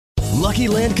Lucky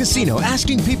Land Casino,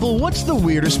 asking people, what's the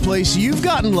weirdest place you've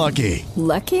gotten lucky?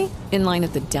 Lucky? In line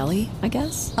at the deli, I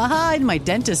guess? Aha, in my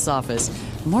dentist's office.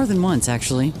 More than once,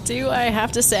 actually. Do I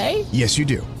have to say? Yes, you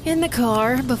do. In the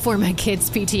car before my kids'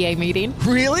 PTA meeting.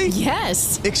 Really?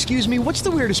 Yes. Excuse me, what's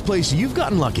the weirdest place you've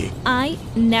gotten lucky? I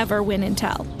never win and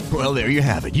tell. Well, there you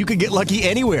have it. You can get lucky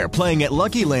anywhere, playing at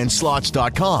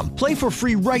LuckyLandSlots.com. Play for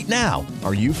free right now.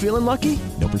 Are you feeling lucky?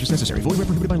 No purchase necessary. Void where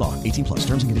prohibited by law. 18 plus.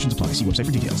 Terms and conditions apply. See website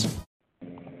for details.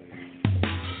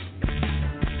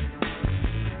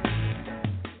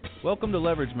 Welcome to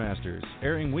Leverage Masters,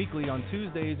 airing weekly on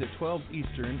Tuesdays at 12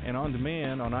 Eastern and on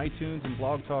demand on iTunes and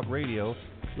Blog Talk Radio.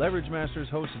 Leverage Masters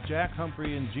hosts Jack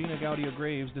Humphrey and Gina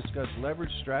Gaudio-Graves discuss leverage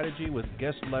strategy with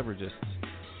guest leveragists.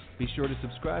 Be sure to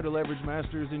subscribe to Leverage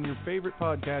Masters in your favorite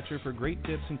podcatcher for great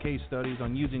tips and case studies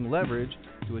on using leverage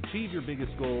to achieve your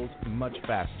biggest goals much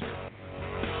faster.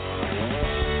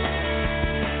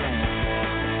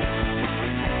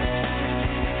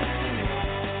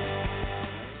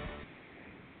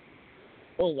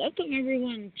 Well, welcome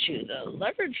everyone to the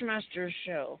Leverage Masters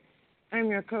Show.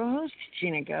 I'm your co-host,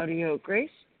 Gina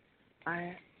Gaudio-Graves.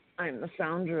 I'm the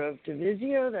founder of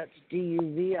Divisio, that's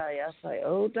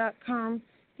DUVISIO.com,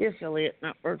 the affiliate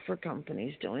network for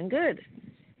companies doing good.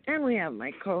 And we have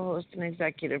my co-host and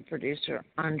executive producer,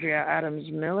 Andrea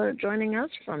Adams-Miller, joining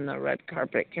us from the Red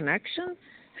Carpet Connection.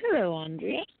 Hello,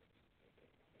 Andrea.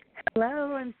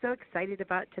 Hello, I'm so excited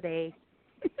about today.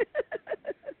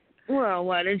 Well,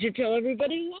 why did you tell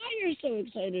everybody why you're so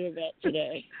excited about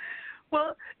today?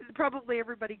 Well, probably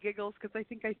everybody giggles because I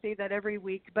think I say that every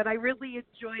week, but I really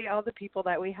enjoy all the people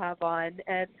that we have on,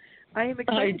 and I am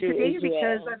excited today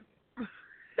because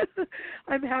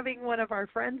I'm having one of our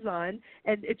friends on,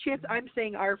 and I'm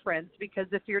saying our friends because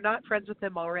if you're not friends with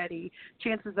him already,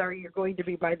 chances are you're going to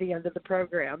be by the end of the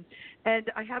program. And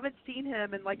I haven't seen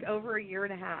him in like over a year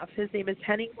and a half. His name is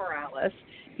Henning Morales.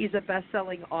 He's a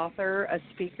best-selling author, a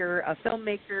speaker, a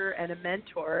filmmaker, and a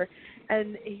mentor,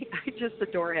 and I just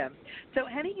adore him. So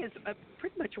Henning is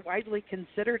pretty much widely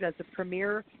considered as a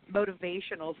premier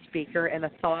motivational speaker and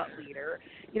a thought leader.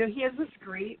 You know, he has this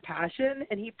great passion,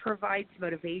 and he provides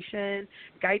motivation,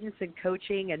 guidance, and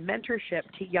coaching and mentorship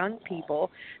to young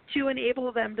people to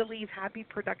enable them to lead happy,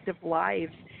 productive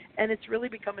lives, and it's really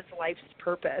become his life's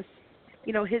purpose.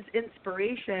 You know, his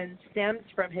inspiration stems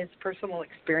from his personal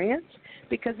experience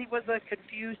because he was a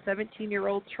confused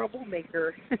 17-year-old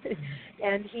troublemaker,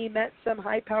 and he met some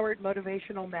high-powered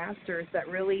motivational masters that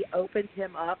really opened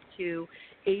him up to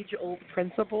age-old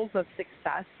principles of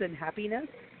success and happiness.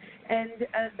 And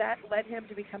that led him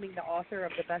to becoming the author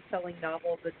of the best-selling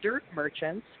novel, The Dirt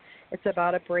Merchants. It's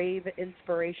about a brave,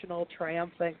 inspirational,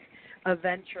 triumphant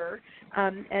adventure,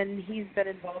 and he's been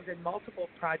involved in multiple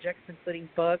projects, including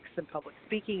books and public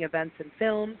speaking events and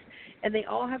films, and they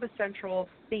all have a central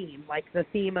theme, like the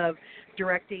theme of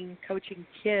directing, coaching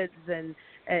kids, and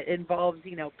it involves,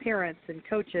 you know, parents and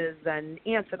coaches and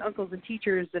aunts and uncles and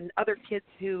teachers and other kids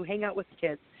who hang out with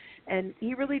kids. And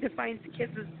he really defines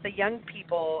kids as the young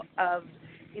people of,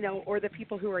 you know, or the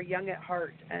people who are young at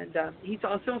heart. And he's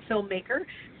also a filmmaker,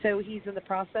 so he's in the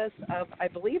process of, I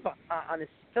believe, on his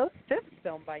fifth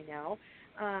film by now,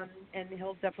 and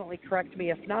he'll definitely correct me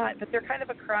if not, but they're kind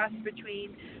of a cross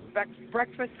between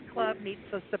Breakfast Club meets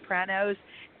The Sopranos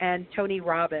and Tony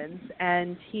Robbins,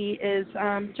 and he is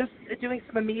just doing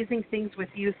some amazing things with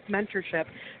youth mentorship.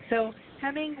 So,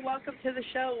 Henning, welcome to the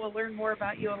show. We'll learn more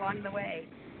about you along the way.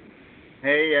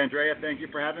 Hey, Andrea, thank you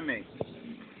for having me.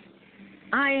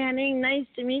 Hi, Henning. Nice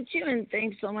to meet you, and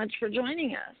thanks so much for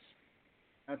joining us.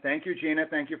 Thank you, Gina.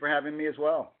 Thank you for having me as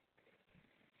well.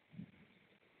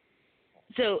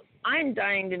 So I'm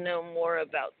dying to know more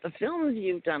about the films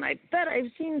you've done. I bet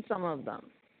I've seen some of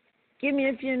them. Give me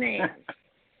a few names.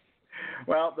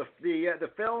 Well, the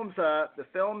films are the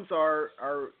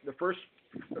first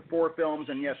 4 films,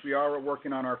 and yes, we are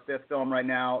working on our 5th film right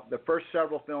now. The first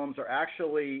several films are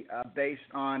actually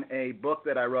based on a book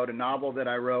that I wrote, a novel that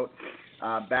I wrote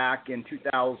back in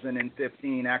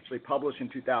 2015, actually published in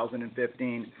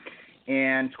 2015,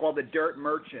 and it's called The Dirt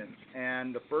Merchants.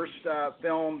 And the first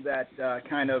film that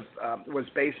was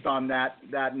based on that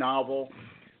novel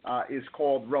is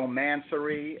called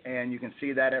Romancery, and you can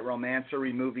see that at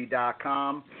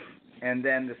romancerymovie.com. And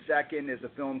then the second is a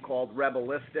film called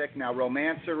Rebelistic. Now,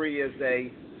 Romancery is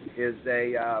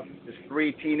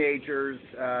 3 teenagers,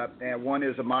 and one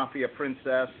is a mafia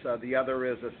princess, the other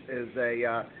is a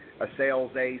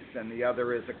sales ace, and the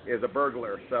other is a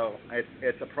burglar. So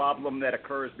it's a problem that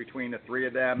occurs between the 3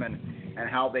 of them, and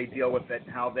how they deal with it,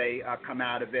 and how they come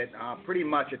out of it. Pretty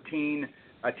much a teen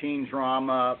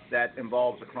drama that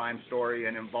involves a crime story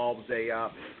and involves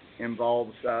a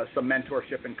involves some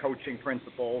mentorship and coaching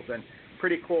principles, and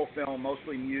pretty cool film,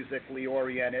 mostly musically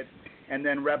oriented. And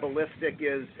then Rebelistic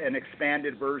is an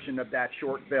expanded version of that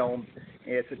short film.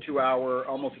 It's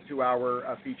almost a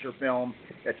 2-hour feature film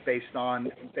that's based on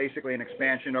basically an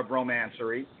expansion of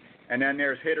Romancery. And then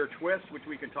there's Hit or Twist, which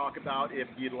we can talk about if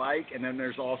you'd like. And then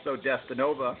there's also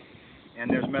Destinova, and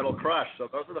there's Metal Crush. So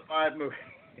those are the 5 movies,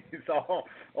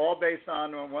 all based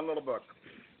on one little book.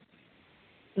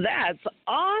 That's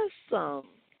awesome.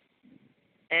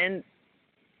 And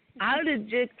how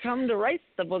did you come to write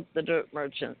the book, The Dirt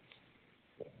Merchants?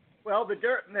 Well, do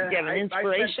you have an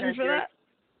inspiration for that?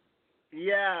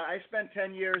 Yeah, I spent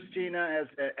 10 years, Gina,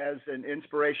 as an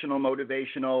inspirational,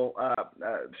 motivational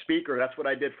speaker. That's what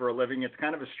I did for a living. It's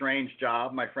kind of a strange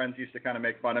job. My friends used to kind of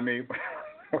make fun of me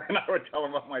when I would tell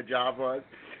them what my job was.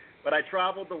 But I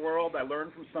traveled the world. I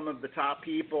learned from some of the top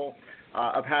people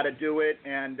of how to do it,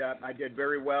 and I did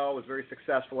very well. Was very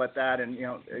successful at that, and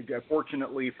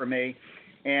fortunately for me.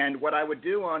 And what I would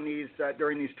do on these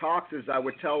during these talks is I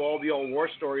would tell all the old war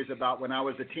stories about when I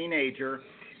was a teenager.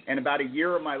 And about a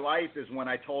year of my life is when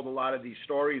I told a lot of these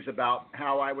stories about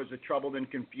how I was a troubled and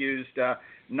confused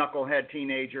knucklehead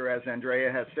teenager, as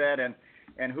Andrea has said,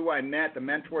 and who I met, the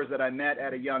mentors that I met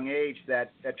at a young age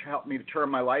that helped me to turn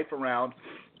my life around.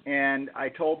 And I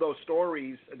told those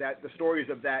stories, the stories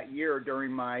of that year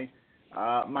during my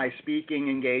speaking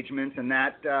engagements, and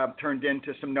that turned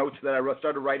into some notes that I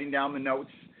started writing down the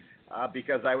notes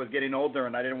because I was getting older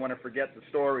and I didn't want to forget the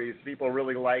stories. People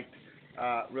really liked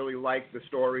the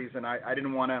stories, and I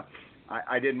didn't want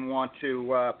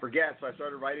to forget, so I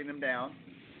started writing them down,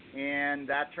 and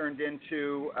that turned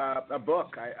into a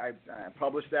book. I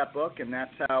published that book, and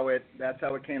that's how it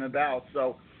came about.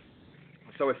 So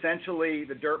essentially,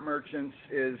 The Dirt Merchants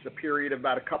is a period of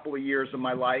about a couple of years of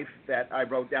my life that I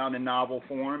wrote down in novel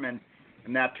form, and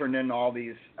that turned into all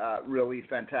these really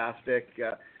fantastic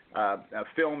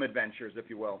film adventures, if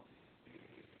you will.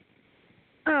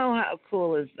 Oh, how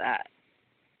cool is that?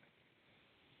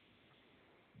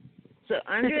 So,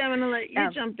 Andrea, I'm going to let you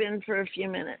jump in for a few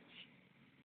minutes.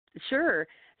 Sure.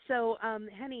 So,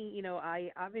 Henning, I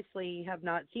obviously have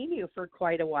not seen you for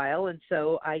quite a while, and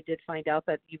so I did find out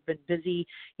that you've been busy,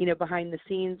 behind the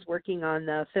scenes working on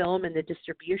the film and the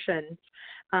distribution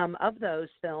of those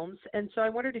films. And so I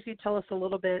wondered if you'd tell us a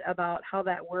little bit about how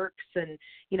that works and,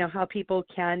 how people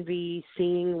can be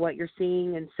seeing what you're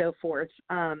seeing and so forth.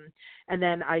 And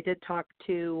then I did talk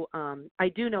to, I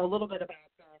do know a little bit about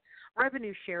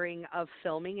revenue sharing of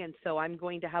filming, and so I'm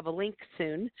going to have a link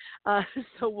soon.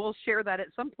 So we'll share that at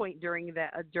some point during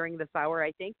this hour,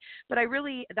 I think. But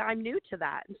I'm new to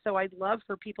that, and so I'd love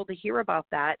for people to hear about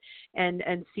that and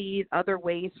see other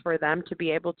ways for them to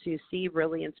be able to see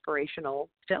really inspirational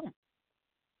film.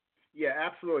 Yeah,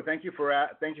 absolutely. Thank you for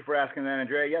asking that,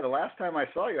 Andrea. Yeah, the last time I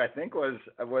saw you, I think was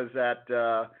at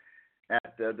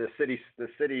the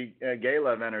city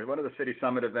gala event, or one of the city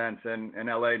summit events in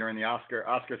LA during the Oscar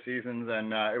seasons,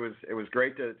 and it was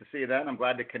great to see you then. I'm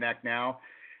glad to reconnect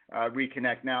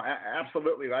now.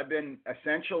 Absolutely, I've been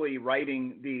essentially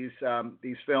writing these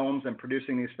films and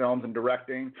producing these films and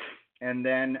directing, and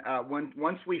then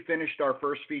once we finished our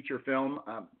first feature film,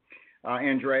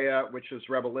 Andrea, which was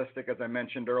Rebelistic, as I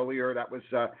mentioned earlier, that was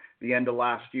the end of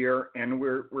last year, and we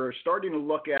were starting to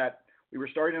look at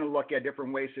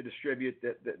different ways to distribute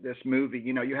this movie.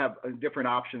 You have different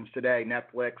options today,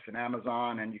 Netflix and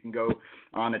Amazon, and you can go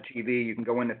on a TV, you can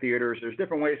go into theaters. There's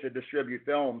different ways to distribute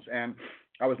films, and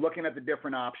I was looking at the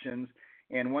different options.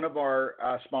 And one of our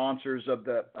sponsors of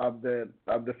the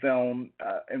film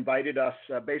invited us,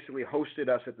 basically hosted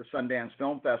us at the Sundance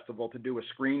Film Festival to do a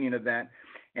screening event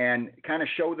and kind of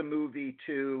show the movie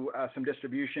to some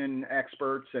distribution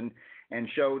experts and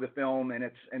show the film in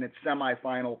its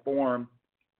semi-final form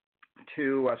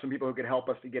to some people who could help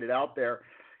us to get it out there.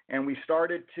 And we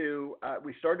started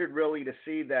really to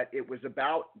see that it was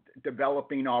about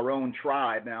developing our own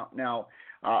tribe now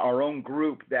our own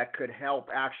group that could help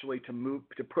actually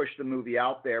to push the movie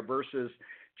out there versus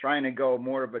trying to go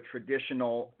more of a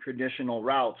traditional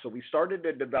route. So we started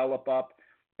to develop up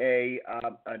a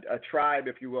tribe,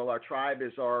 if you will. Our tribe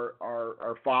is our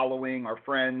following, our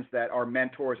friends that are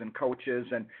mentors and coaches,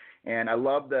 and I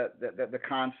love the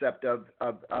concept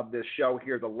of this show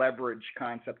here, the leverage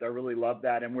concept. I really love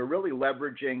that, and we're really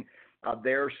leveraging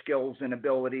their skills and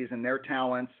abilities and their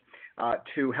talents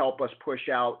to help us push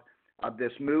out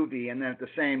this movie. And then at the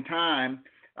same time,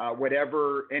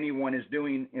 whatever anyone is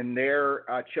doing in their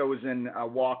chosen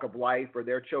walk of life or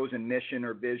their chosen mission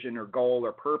or vision or goal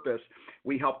or purpose,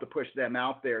 we help to push them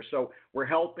out there. So we're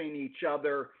helping each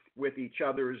other with each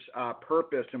other's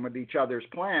purpose and with each other's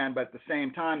plan, but at the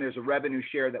same time, there's a revenue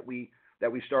share that we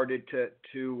started to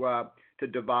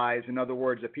devise. In other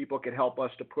words, that people could help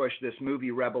us to push this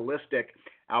movie Rebelistic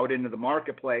out into the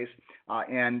marketplace,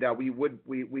 and we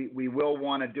will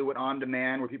want to do it on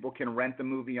demand, where people can rent the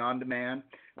movie on demand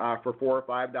for $4 or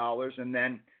 $5, and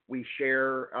then we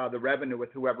share the revenue with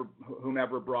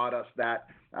whomever brought us that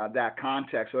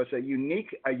content. So it's a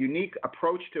unique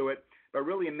approach to it, but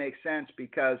really it makes sense,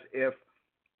 because if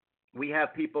we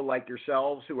have people like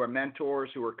yourselves who are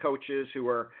mentors, who are coaches, who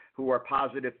are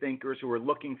positive thinkers, who are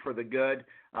looking for the good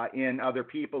in other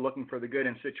people, looking for the good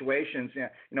in situations.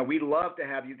 We'd love to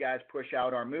have you guys push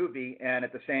out our movie, and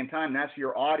at the same time, that's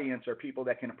your audience, are people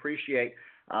that can appreciate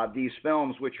these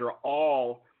films, which are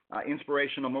all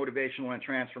inspirational, motivational, and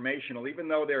transformational. Even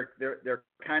though they're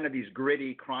kind of these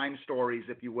gritty crime stories,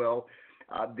 if you will,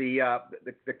 the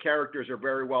characters are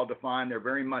very well defined. They're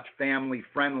very much family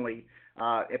friendly.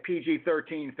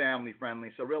 PG-13 family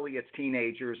friendly, so really it's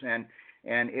teenagers, and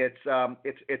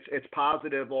it's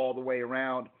positive all the way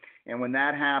around. And when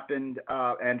that happened,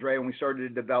 Andrea, when we started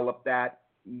to develop that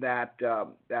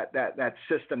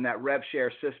system, that rev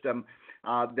share system,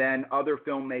 then other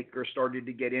filmmakers started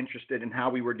to get interested in how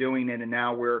we were doing it, and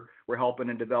now we're helping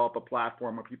to develop a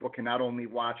platform where people can not only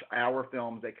watch our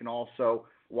films, they can also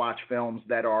watch films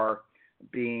that are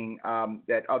being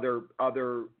that other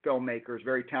filmmakers,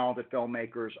 very talented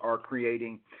filmmakers, are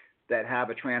creating, that have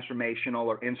a transformational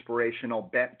or inspirational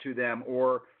bent to them,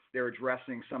 or they're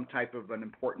addressing some type of an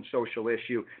important social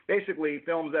issue. Basically,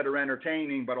 films that are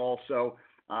entertaining but also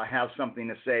have something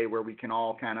to say, where we can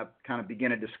all kind of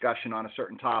begin a discussion on a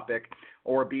certain topic,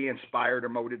 or be inspired or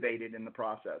motivated in the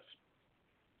process.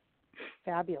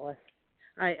 Fabulous.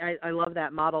 I love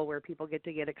that model where people get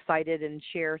excited and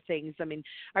share things. I mean,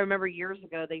 I remember years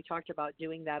ago they talked about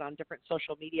doing that on different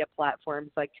social media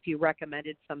platforms. Like if you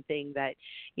recommended something, that,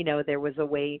 there was a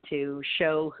way to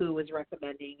show who was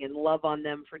recommending and love on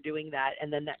them for doing that.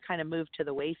 And then that kind of moved to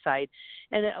the wayside.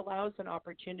 And it allows an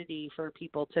opportunity for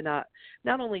people to not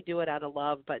only do it out of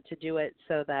love, but to do it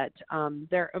so that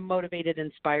they're motivated,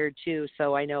 inspired too.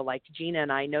 So I know, like Gina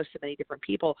and I know so many different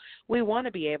people, we want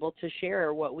to be able to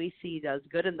share what we see does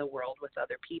good in the world with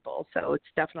other people. So it's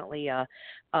definitely a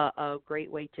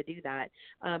great way to do that.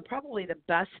 Probably the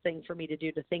best thing for me to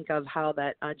do, to think of how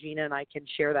that Gina and I can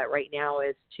share that right now,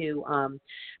 is to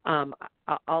I'll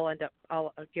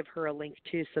give her a link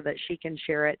too, so that she can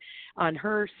share it on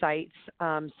her sites.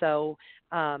 If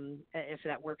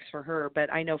that works for her,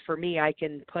 but I know for me, I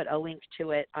can put a link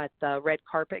to it at the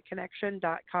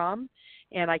redcarpetconnection.com,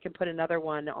 and I can put another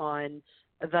one on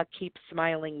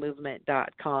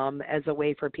thekeepsmilingmovement.com as a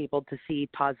way for people to see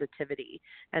positivity.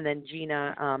 And then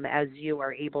Gina, as you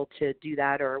are able to do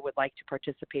that or would like to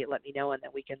participate, let me know, and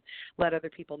then we can let other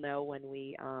people know when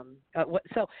we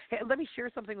so let me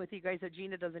share something with you guys that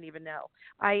Gina doesn't even know.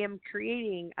 I am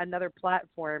creating another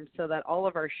platform so that all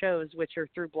of our shows, which are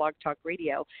through Blog Talk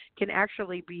Radio, can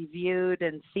actually be viewed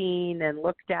and seen and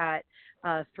looked at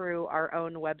through our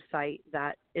own website.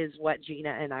 That is what Gina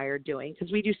and I are doing,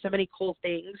 because we do so many cool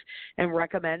things and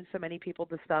recommend so many people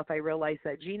to stuff. I realize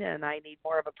that Gina and I need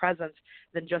more of a presence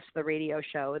than just the radio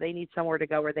show. They need somewhere to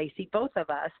go where they see both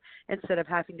of us, instead of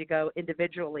having to go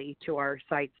individually to our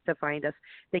sites to find us.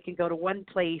 They can go to one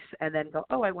place and then go,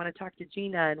 oh, I want to talk to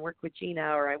Gina and work with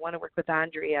Gina, or I want to work with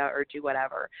Andrea, or do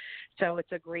whatever. So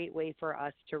it's a great way for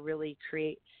us to really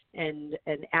create and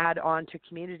add on to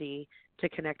community, to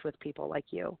connect with people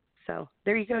like you. So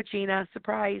there you go, Gina.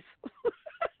 Surprise.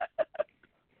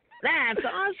 That's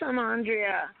awesome,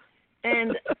 Andrea.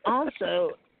 And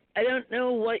also, I don't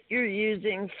know what you're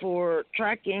using for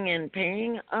tracking and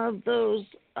paying of those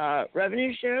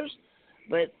revenue shares,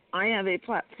 but I have a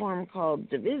platform called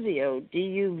Divisio,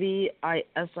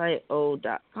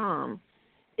 DUVISIO.com.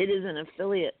 It is an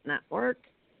affiliate network.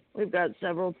 We've got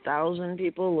several thousand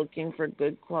people looking for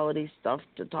good quality stuff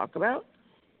to talk about,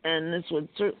 and this would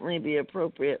certainly be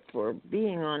appropriate for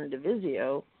being on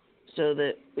Divisio, so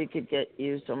that we could get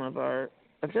you some of our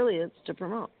affiliates to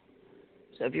promote.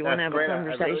 So if you want to have a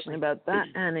conversation about that,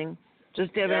 Henning,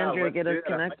 just have Andrea get us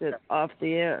connected off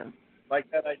the air. I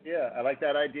like that idea. I like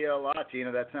that idea a lot,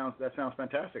 Gina. That sounds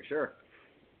fantastic. Sure.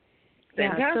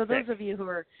 Yeah. Fantastic. So those of you who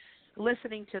are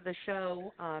listening to the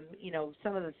show,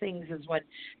 some of the things is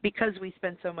because we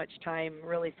spend so much time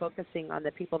really focusing on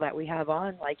the people that we have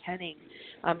on, like Henning,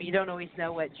 you don't always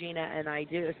know what Gina and I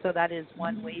do. So that is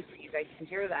one way for you guys to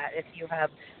hear that. If you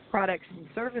have products and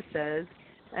services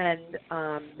and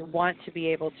want to be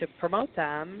able to promote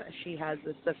them, she has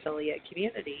this affiliate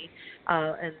community,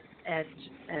 and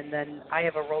then I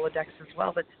have a Rolodex as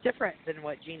well that's different than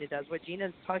what Gina does. What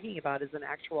Gina's talking about is an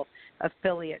actual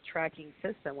affiliate tracking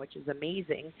system, which is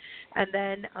amazing. And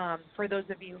then for those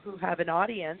of you who have an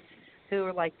audience who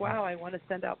are like, wow, I want to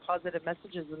send out positive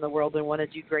messages in the world and want to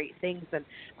do great things, and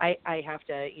I have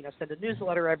to, send a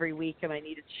newsletter every week, and I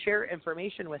need to share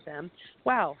information with them.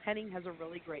 Wow, Henning has a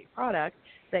really great product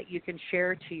that you can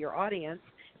share to your audience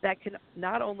that can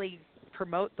not only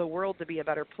promote the world to be a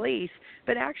better place,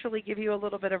 but actually give you a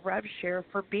little bit of rev share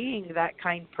for being that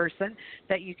kind person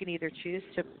that you can either choose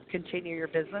to continue your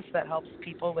business that helps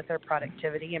people with their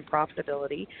productivity and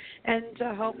profitability, and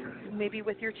to help maybe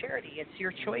with your charity. It's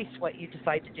your choice what you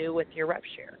decide to do with your rev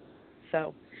share.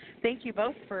 So thank you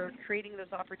both for creating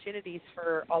those opportunities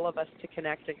for all of us to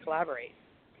connect and collaborate.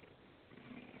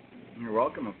 You're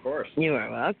welcome, of course. You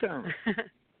are welcome.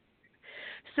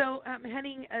 So,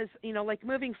 Henning, as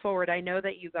moving forward, I know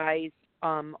that you guys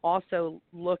also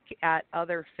look at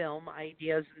other film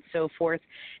ideas and so forth,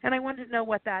 and I wanted to know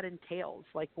what that entails.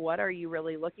 Like, what are you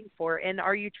really looking for, and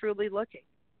are you truly looking?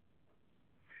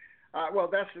 Well,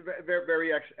 that's a very,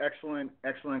 very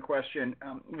excellent question.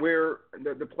 We're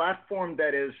the platform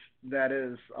that is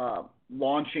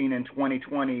launching in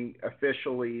 2020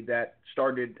 officially, that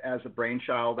started as a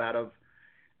brainchild out of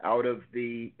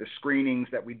the screenings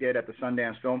that we did at the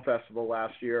Sundance Film Festival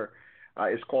last year,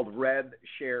 is called Rev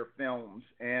Share Films,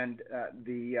 and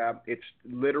it's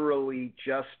literally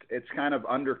it's kind of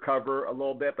undercover a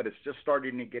little bit, but it's just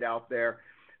starting to get out there.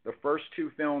 The first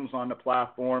two films on the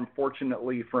platform,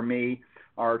 fortunately for me,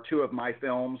 are two of my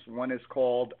films. One is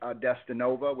called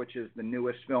Destinova, which is the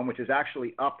newest film, which is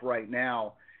actually up right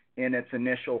now in its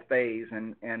initial phase,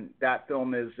 and that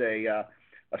film is a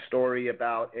story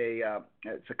about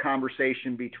it's a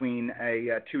conversation between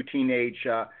two teenage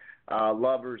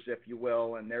lovers, if you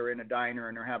will, and they're in a diner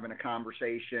and they're having a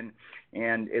conversation,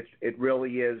 and it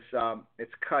really is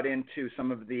it's cut into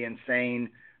some of the insane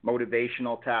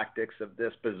motivational tactics of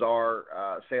this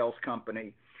bizarre sales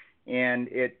company, and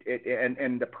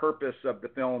and the purpose of the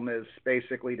film is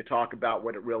basically to talk about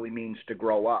what it really means to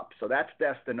grow up. So that's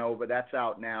Destinova, that's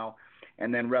out now.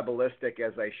 And then Rebelistic,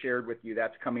 as I shared with you,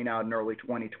 that's coming out in early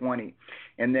 2020.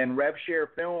 And then RevShare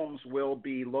Films will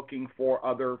be looking for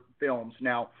other films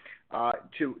now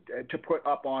to put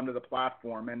up onto the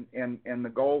platform. And the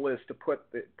goal is to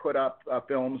put up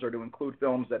films, or to include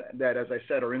films that, as I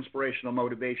said, are inspirational,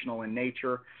 motivational in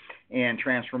nature, and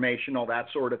transformational, that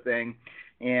sort of thing.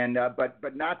 And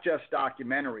but not just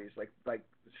documentaries, like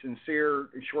sincere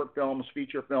short films,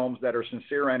 feature films that are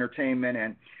sincere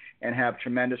entertainment and have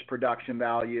tremendous production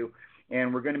value.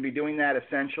 And we're going to be doing that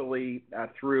essentially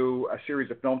through a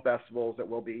series of film festivals that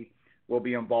we'll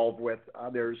be involved with.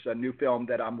 There's a new film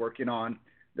that I'm working on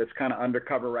that's kind of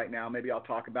undercover right now. Maybe I'll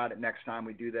talk about it next time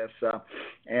we do this.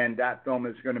 And that film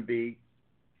is going to be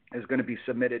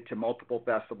submitted to multiple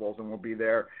festivals, and we'll be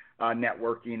there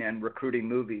networking and recruiting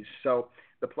movies. So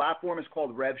the platform is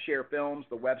called RevShare Films.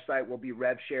 The website will be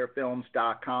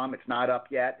revsharefilms.com. It's not up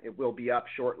yet. It will be up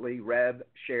shortly,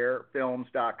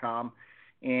 revsharefilms.com.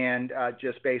 And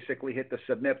just basically hit the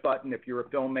submit button if you're a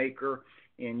filmmaker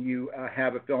and you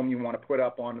have a film you want to put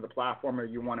up onto the platform, or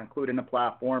you want to include in the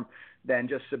platform, then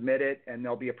just submit it, and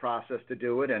there'll be a process to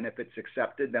do it. And if it's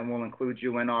accepted, then we'll include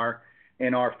you in our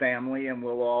family, and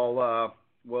we'll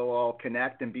all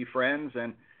connect and be friends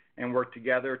and work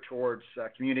together towards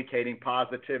communicating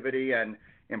positivity and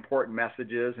important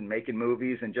messages, and making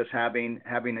movies, and just having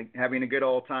a good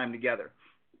old time together.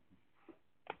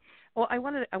 Well, I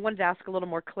wanted to ask a little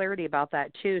more clarity about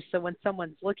that too. So when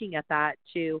someone's looking at that,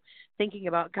 to thinking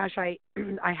about, gosh, I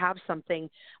have something,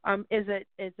 is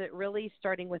it really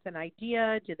starting with an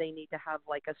idea? Do they need to have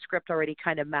like a script already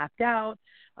kind of mapped out?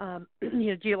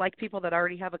 Do you like people that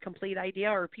already have a complete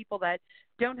idea, or people that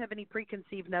don't have any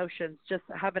preconceived notions, just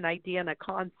have an idea and a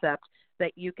concept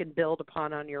that you can build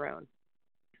upon on your own?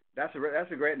 That's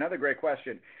another great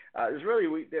question. There's really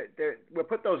we'll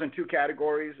put those in two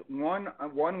categories. One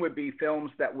would be films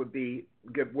that would be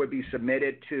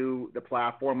submitted to the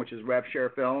platform, which is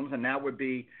RevShare Films, and that would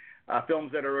be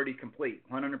films that are already complete,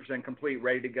 100% complete,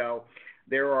 ready to go.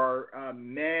 There are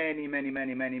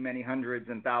many hundreds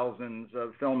and thousands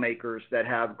of filmmakers that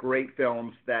have great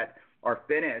films that are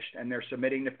finished, and they're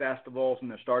submitting to festivals, and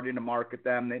they're starting to market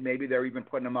them. Maybe they're even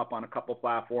putting them up on a couple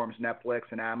platforms, Netflix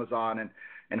and Amazon and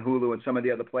Hulu and some of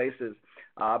the other places.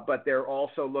 But they're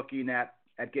also looking at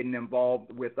getting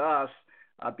involved with us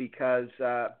because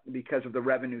of the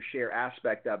revenue share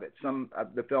aspect of it. Some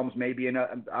of the films may be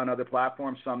on other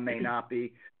platforms, some may not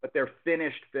be, but they're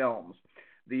finished films.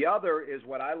 The other is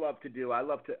what I love to do. I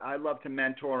love to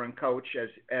mentor and coach,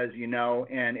 as you know.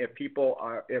 And if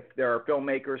there are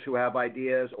filmmakers who have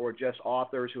ideas, or just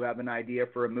authors who have an idea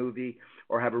for a movie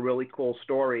or have a really cool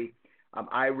story,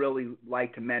 I really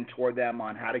like to mentor them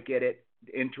on how to get it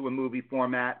into a movie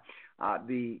format.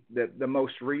 The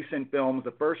most recent films,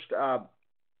 the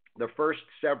first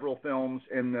several films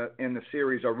in the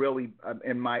series are really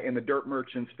in the Dirt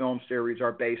Merchants film series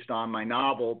are based on my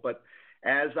novel, but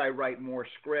as I write more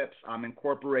scripts, I'm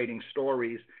incorporating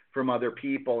stories from other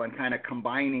people and kind of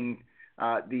combining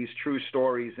these true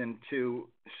stories into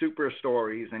super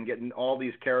stories and getting all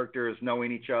these characters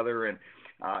knowing each other. And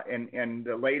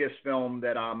the latest film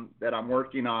that I'm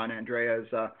working on, Andrea, is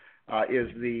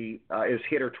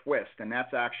Hit or Twist, and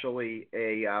that's actually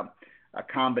a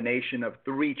combination of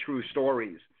 3 true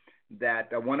stories.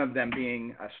 That one of them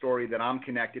being a story that I'm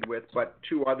connected with, but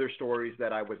 2 other stories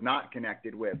that I was not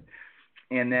connected with.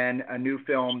 And then a new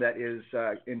film that is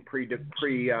in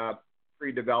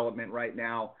pre-development right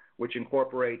now, which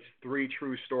incorporates 3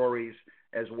 true stories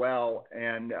as well.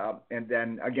 And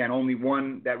then, again, only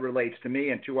one that relates to me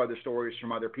and 2 other stories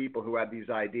from other people who have these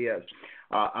ideas.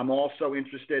 I'm also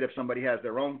interested if somebody has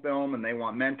their own film and they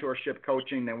want mentorship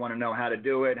coaching, they want to know how to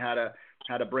do it, how to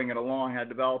bring it along, how to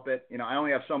develop it. I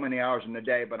only have so many hours in the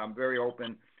day, but I'm very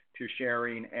open to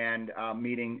sharing and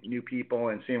meeting new people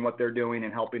and seeing what they're doing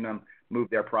and helping them move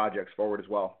their projects forward as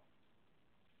well.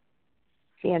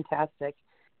 Fantastic.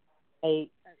 I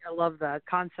love the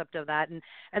concept of that. And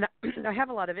I have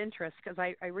a lot of interest because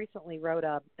I recently wrote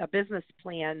a business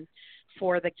plan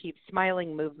for the Keep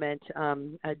Smiling movement.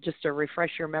 Just to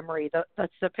refresh your memory,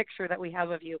 that's the picture that we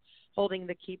have of you holding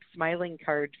the Keep Smiling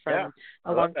card from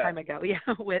a long time ago. Yeah.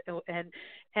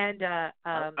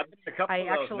 I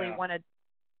actually wanted.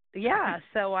 Yeah,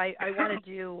 so I want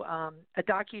to do a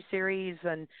docuseries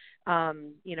and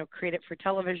create it for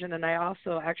television, and I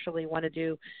also actually want to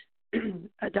do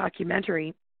a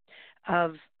documentary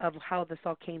of how this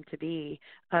all came to be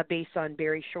based on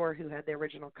Barry Shore, who had the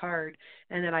original card.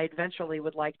 And then I eventually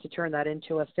would like to turn that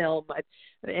into a film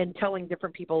and telling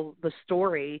different people the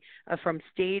story from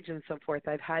stage and so forth.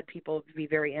 I've had people be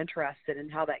very interested in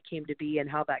how that came to be and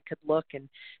how that could look and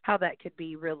how that could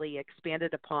be really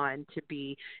expanded upon to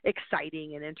be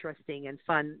exciting and interesting and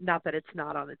fun. Not that it's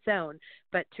not on its own,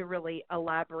 but to really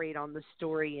elaborate on the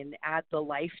story and add the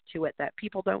life to it that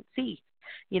people don't see.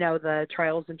 The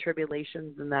trials and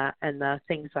tribulations and the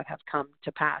things that have come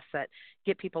to pass that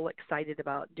get people excited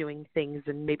about doing things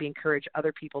and maybe encourage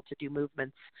other people to do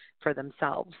movements for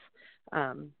themselves.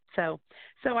 So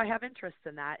I have interest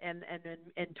in that. And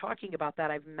in talking about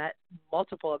that, I've met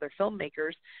multiple other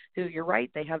filmmakers who, you're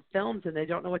right, they have films and they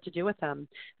don't know what to do with them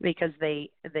because they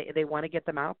want to get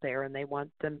them out there and they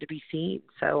want them to be seen.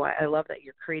 So I love that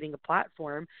you're creating a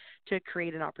platform to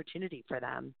create an opportunity for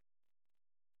them.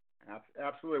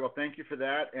 Absolutely. Well, thank you for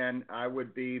that, and I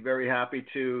would be very happy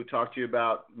to talk to you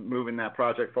about moving that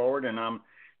project forward. And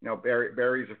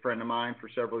Barry's a friend of mine for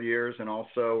several years, and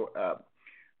also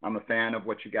I'm a fan of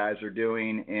what you guys are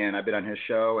doing, and I've been on his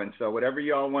show. And so, whatever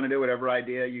you all want to do, whatever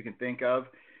idea you can think of,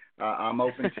 I'm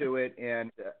open to it.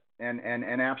 And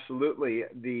absolutely,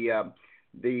 the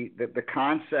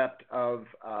concept of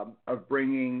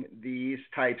bringing these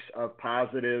types of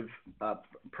positive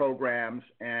programs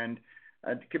and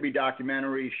it could be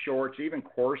documentaries, shorts, even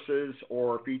courses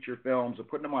or feature films, and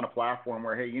putting them on a platform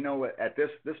where, hey, at this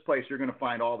place you're going to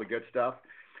find all the good stuff.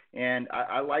 And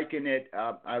I liken it,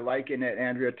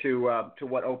 Andrea, to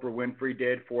what Oprah Winfrey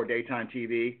did for daytime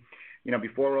TV.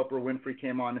 Before Oprah Winfrey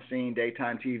came on the scene,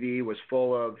 daytime TV was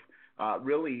full of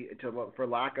really, for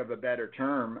lack of a better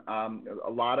term, a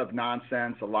lot of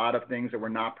nonsense, a lot of things that were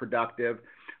not productive,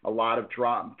 a lot of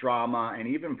drama and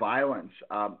even violence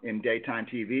in daytime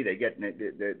TV. They get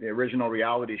the original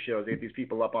reality shows. They get these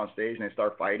people up on stage and they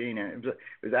start fighting, and it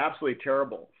was absolutely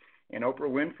terrible. And Oprah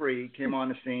Winfrey came on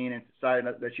the scene and decided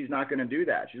that she's not going to do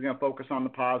that. She's going to focus on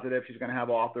the positive. She's going to have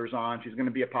authors on. She's going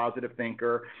to be a positive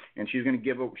thinker, and she's going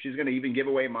to even give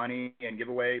away money and give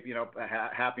away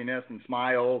happiness and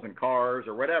smiles and cars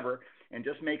or whatever, and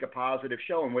just make a positive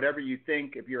show. And whatever you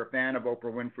think, if you're a fan of Oprah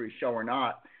Winfrey's show or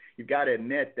not, you've got to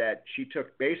admit that she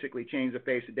basically changed the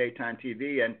face of daytime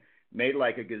TV and made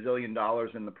like $1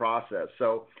 gazillion in the process.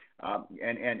 So,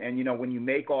 when you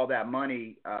make all that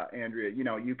money, Andrea,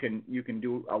 you can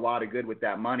do a lot of good with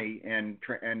that money and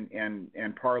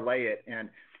parlay it. And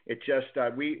it just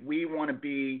we want to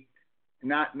be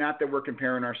not that we're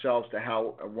comparing ourselves to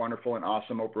how wonderful and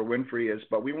awesome Oprah Winfrey is,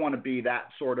 but we want to be that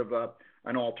sort of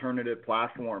an alternative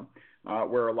platform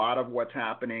where a lot of what's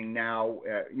happening now,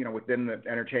 within the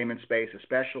entertainment space,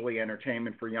 especially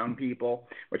entertainment for young people,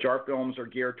 which our films are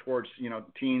geared towards,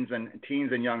 teens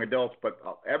and young adults. But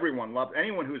everyone loves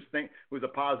anyone who's a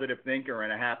positive thinker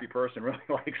and a happy person really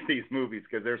likes these movies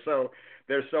because they're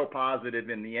so positive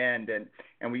in the end.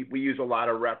 And we use a lot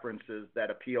of references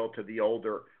that appeal to the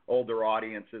older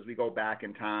audiences. We go back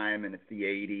in time, and it's the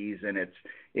 80s, and it's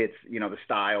the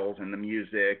styles and the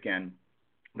music and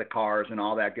the cars and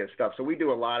all that good stuff. So we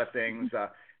do a lot of things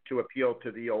to appeal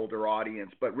to the older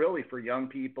audience. But really, for young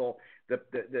people,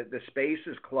 the space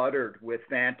is cluttered with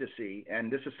fantasy, and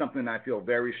this is something I feel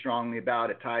very strongly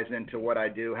about. It ties into what I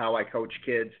do, how I coach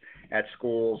kids at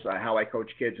schools, how I coach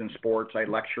kids in sports. I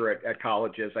lecture at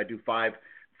colleges. I do five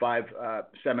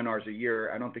seminars a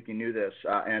year. I don't think you knew this,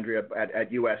 Andrea,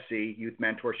 at USC, youth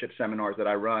mentorship seminars that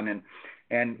I run.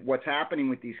 And what's happening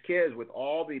with these kids, with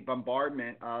all the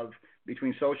bombardment of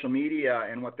between social media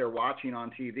and what they're watching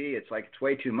on TV, it's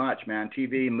way too much, man.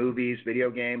 TV, movies, video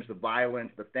games, the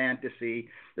violence, the fantasy,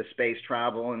 the space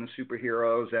travel and the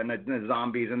superheroes and the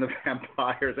zombies and the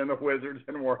vampires and the wizards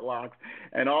and warlocks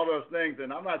and all those things.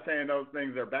 And I'm not saying those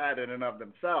things are bad in and of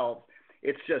themselves.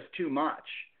 It's just too much.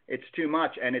 It's too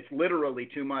much, and it's literally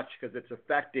too much because it's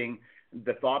affecting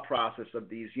the thought process of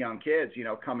these young kids,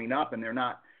 coming up, and they're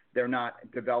not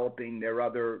developing their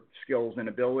other skills and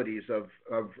abilities of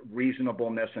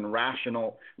reasonableness and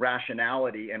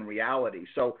rationality and reality.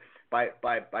 So by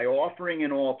offering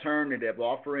an alternative,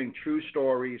 offering true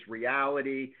stories,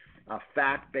 reality,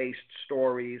 fact-based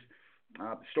stories,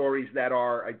 stories that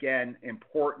are, again,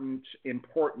 important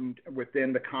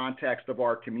within the context of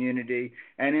our community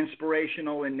and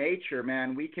inspirational in nature,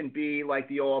 man, we can be like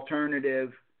the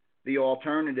alternative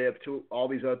to all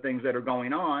these other things that are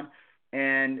going on.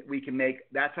 And we can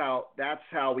that's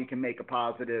how we can make a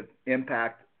positive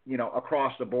impact,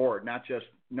 across the board, not just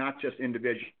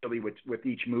individually with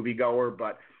each moviegoer,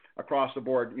 but across the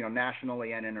board,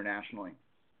 nationally and internationally.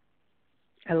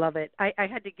 I love it. I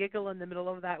had to giggle in the middle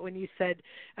of that when you said,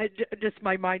 just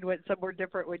my mind went somewhere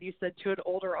different when you said to an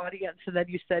older audience, and then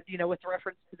you said, with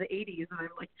reference to the 80s, and I'm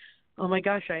like, oh my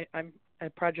gosh, I'm a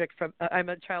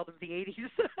child of the 80s.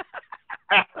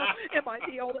 Am I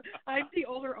the older? I'm the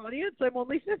older audience. I'm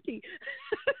only 50.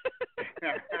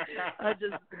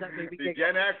 That made me giggle. The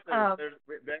Gen Xers,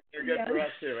 they're good for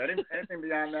us too. Anything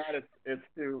beyond that, it's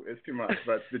too much.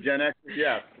 But the Gen Xers,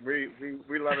 yes, we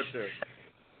love it too.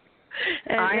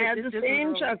 I had the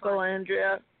same chuckle,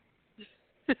 Andrea.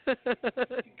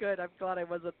 Good. I'm glad I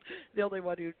wasn't the only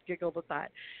one who giggled at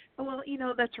that. Well,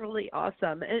 that's really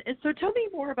awesome. And so tell me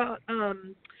more about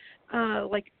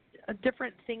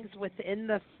different things within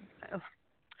the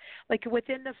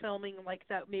filming,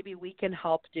 that maybe we can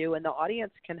help do and the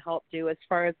audience can help do, as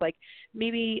far as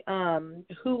maybe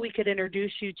who we could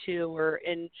introduce you to or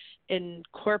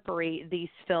incorporate these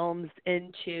films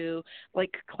into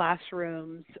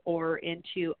classrooms or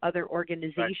into other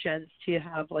organizations to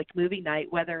have movie night,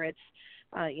 whether it's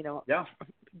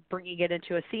bringing it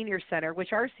into a senior center,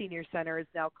 which our senior center is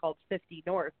now called 50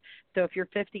 North. So if you're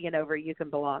 50 and over, you can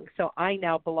belong. So I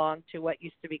now belong to what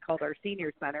used to be called our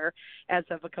senior center as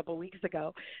of a couple weeks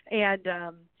ago. And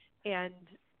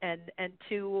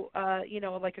to, a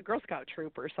Girl Scout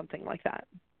troop or something like that.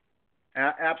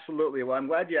 Absolutely. Well, I'm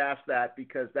glad you asked that,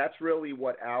 because that's really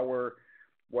what our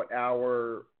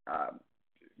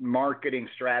marketing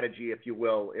strategy, if you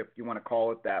will, if you want to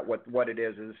call it that, what it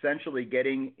is essentially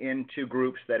getting into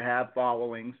groups that have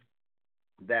followings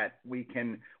where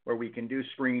we can do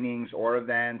screenings or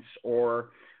events, or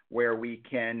where we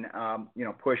can,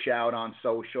 push out on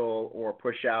social or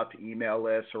push out to email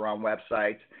lists or on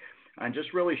websites, and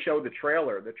just really show the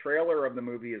trailer. The trailer of the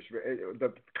movie is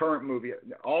the current movie.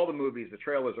 All the movies, the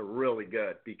trailers are really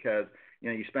good because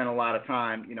you spend a lot of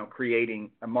time, creating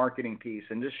a marketing piece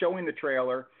and just showing the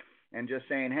trailer and just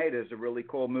saying, hey, this is a really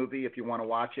cool movie. If you want to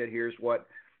watch it, here's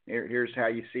how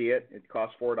you see it. It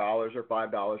costs $4 or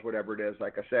 $5, whatever it is,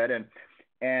 like I said. And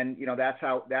that's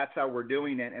how we're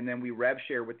doing it. And then we rev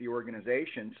share with the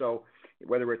organization. So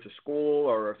whether it's a school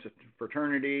or a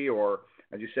fraternity, or,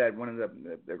 as you said, one of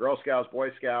the Girl Scouts, Boy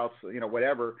Scouts,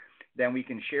 whatever, then we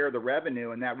can share the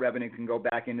revenue, and that revenue can go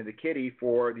back into the kitty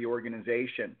for the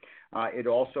organization. It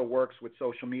also works with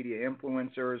social media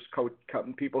influencers,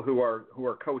 people who are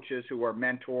coaches, who are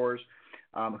mentors,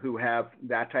 who have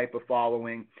that type of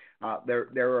following. There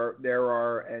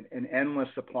are an endless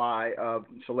supply of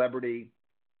celebrity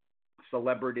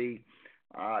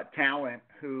talent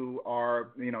who are,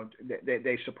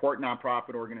 they support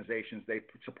nonprofit organizations. They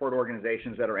support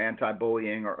organizations that are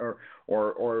anti-bullying or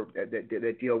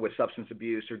that deal with substance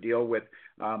abuse or deal with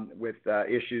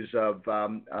issues of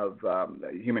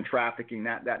human trafficking.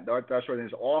 That sort of thing.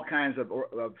 There's all kinds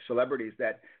of celebrities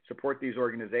that support these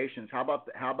organizations. How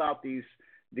about these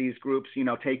groups,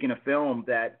 taking a film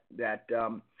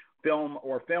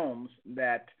films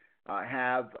that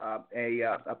have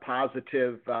a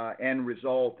positive end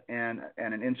result and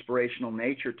an inspirational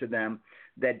nature to them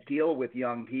that deal with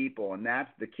young people. And that's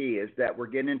the key, is that we're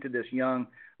getting into this young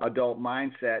adult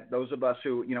mindset. Those of us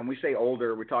who, when we say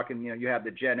older, we're talking, you have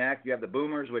the Gen X, you have the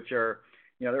boomers, which are,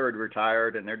 they're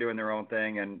retired and they're doing their own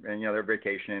thing and they're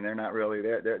vacationing. They're not really,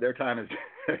 their time is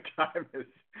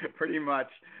pretty much,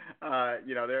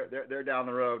 they're down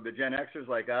the road. The Gen Xers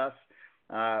like us.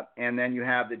 And then you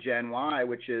have the Gen Y,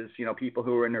 which is, people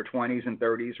who are in their 20s and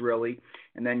 30s, really.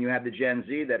 And then you have the Gen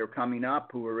Z that are coming up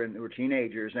who are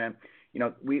teenagers. And,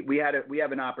 we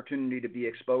have an opportunity to be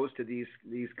exposed to these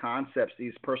concepts,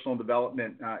 these personal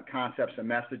development concepts and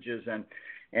messages.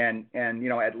 And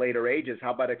at later ages,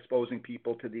 how about exposing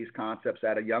people to these concepts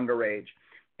at a younger age?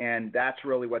 And that's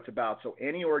really what's about. So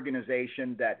any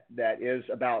organization that is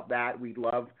about that, we'd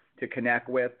love to connect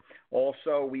with.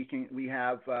 Also, we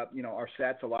have our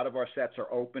sets. A lot of our sets are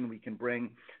open. We can bring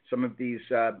some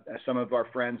of our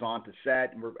friends onto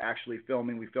set, and we're actually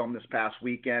filming. We filmed this past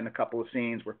weekend a couple of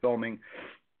scenes. We're filming.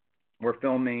 We're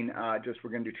going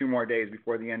to do 2 more days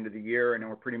before the end of the year, and then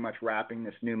we're pretty much wrapping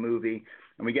this new movie.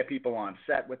 And we get people on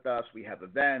set with us. We have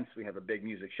events. We have a big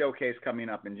music showcase coming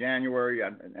up in January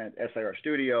at SIR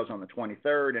Studios on the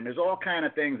 23rd, and there's all kind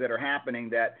of things that are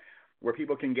happening where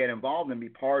people can get involved and be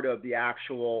part of the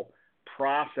actual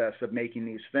process of making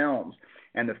these films.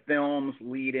 And the films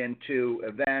lead into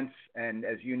events. And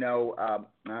as you know,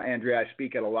 Andrea, I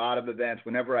speak at a lot of events.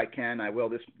 Whenever I can, I will.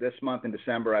 This month in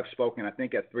December, I've spoken, I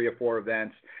think, at 3 or 4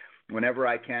 events. Whenever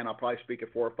I can, I'll probably speak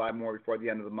at 4 or 5 more before the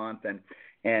end of the month.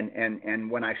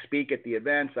 And when I speak at the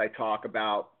events, I talk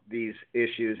about these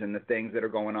issues and the things that are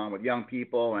going on with young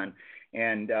people and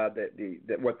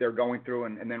what they're going through,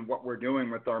 and then what we're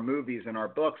doing with our movies and our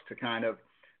books to kind of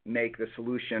make the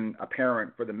solution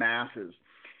apparent for the masses.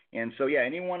 And so,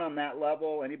 anyone on that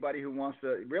level, anybody who wants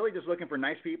to, really just looking for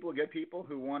nice people, good people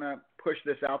who want to push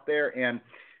this out there. And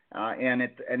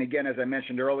again, as I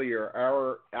mentioned earlier,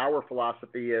 our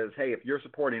philosophy is, hey, if you're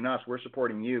supporting us, we're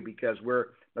supporting you because we're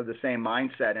of the same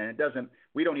mindset. And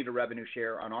we don't need a revenue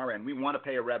share on our end. We want to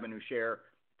pay a revenue share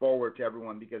forward to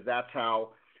everyone because that's how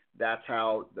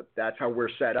we're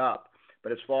set up.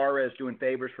 But as far as doing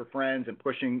favors for friends and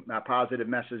pushing positive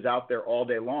messages out there all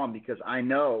day long, because I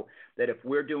know that if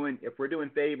we're doing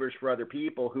favors for other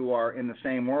people who are in the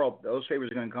same world, those favors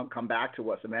are going to come back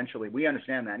to us eventually. We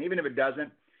understand that. And even if it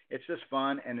doesn't, it's just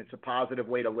fun and it's a positive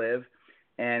way to live,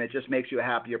 and it just makes you a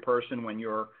happier person when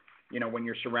you're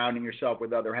surrounding yourself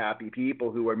with other happy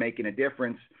people who are making a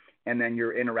difference, and then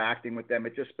you're interacting with them.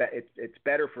 It's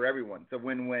better for everyone. It's a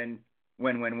win-win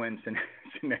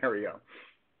scenario.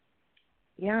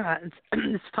 Yeah,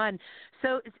 it's fun.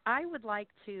 So I would like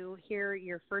to hear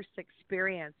your first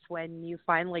experience when you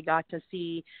finally got to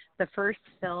see the first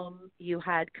film you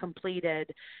had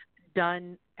completed,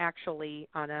 done actually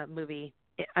on a movie,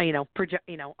 on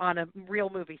a real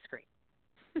movie screen.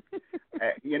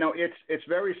 It's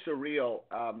very surreal.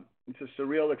 It's a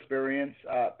surreal experience,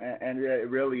 and it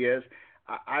really is.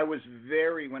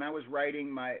 When I was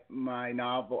writing my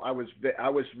novel, I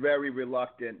was very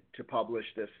reluctant to publish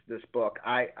this book.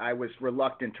 I was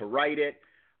reluctant to write it.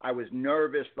 I was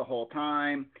nervous the whole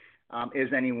time. Is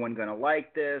anyone going to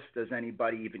like this? Does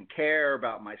anybody even care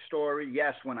about my story?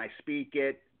 Yes, when I speak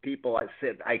it, people, I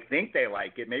said, I think they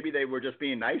like it. Maybe they were just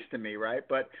being nice to me, right?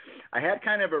 But I had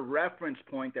kind of a reference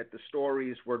point that the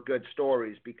stories were good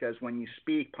stories, because when you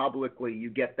speak publicly, you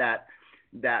get that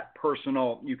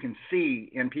personal, you can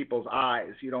see in people's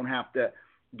eyes. You don't have to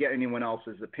get anyone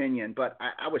else's opinion. But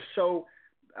I was so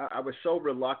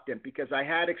reluctant, because I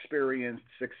had experienced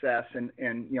success and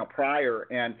prior,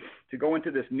 and to go into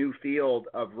this new field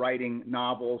of writing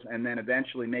novels and then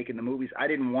eventually making the movies, I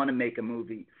didn't want to make a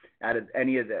movie out of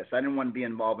any of this. I didn't want to be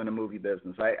involved in a movie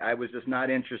business. I was just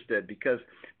not interested, because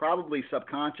probably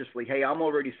subconsciously, hey, I'm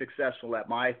already successful at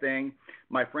my thing.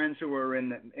 My friends who are in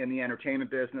the entertainment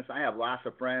business, I have lots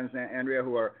of friends, Andrea,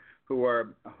 who are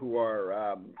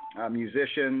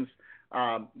musicians.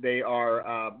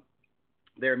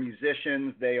 They're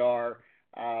musicians. They are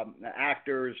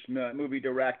actors, movie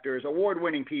directors,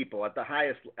 award-winning people at the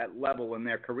highest level in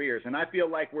their careers. And I feel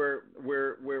like we're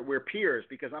peers,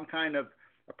 because I'm kind of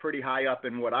pretty high up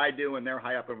in what I do, and they're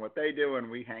high up in what they do, and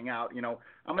we hang out. You know,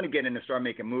 I'm going to get in and start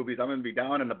making movies. I'm going to be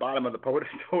down in the bottom of the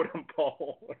totem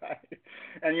pole, right?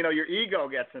 And you know, your ego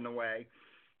gets in the way.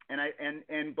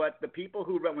 But the people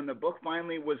who read, when the book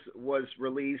finally was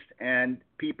released and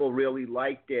people really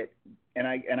liked it, and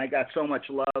I got so much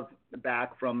love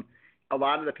back from a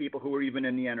lot of the people who were even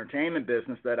in the entertainment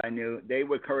business that I knew. They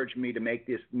would encourage me to make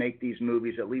these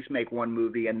movies, at least make one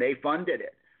movie, and they funded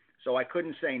it. So I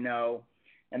couldn't say no.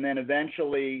 And then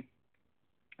eventually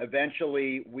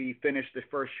we finished the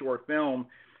first short film,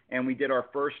 and we did our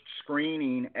first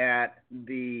screening at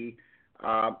a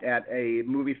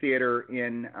movie theater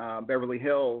in Beverly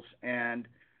Hills, and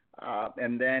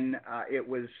then it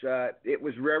was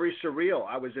very surreal.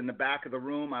 I was in the back of the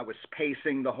room. I was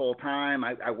pacing the whole time.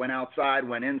 I went outside,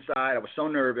 went inside. I was so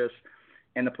nervous,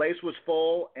 and the place was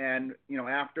full. And you know,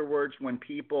 afterwards, when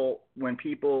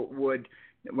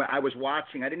I was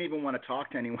watching, I didn't even want to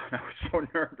talk to anyone. I was so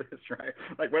nervous, right?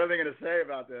 Like, what are they going to say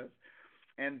about this?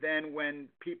 And then when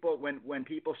people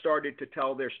started to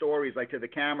tell their stories, like to the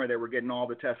camera, they were getting all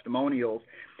the testimonials.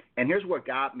 And here's what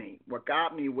got me. What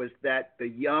got me was that the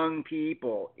young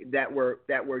people that were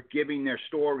giving their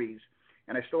stories,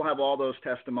 and I still have all those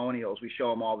testimonials. We show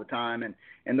them all the time,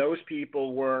 and those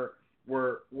people were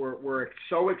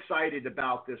so excited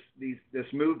about this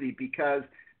movie because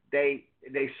they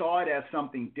saw it as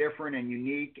something different and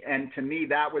unique. And to me,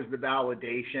 that was the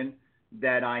validation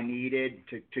that I needed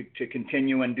to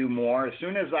continue and do more. As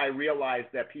soon as I realized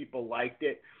that people liked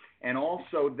it, and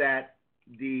also that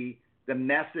the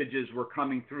messages were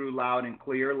coming through loud and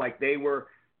clear, like they were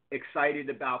excited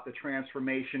about the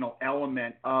transformational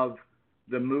element of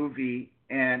the movie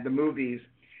and the movies,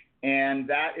 and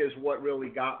that is what really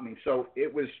got me. So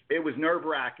it was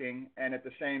nerve-wracking, and at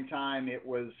the same time it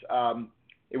was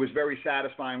very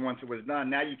satisfying once it was done.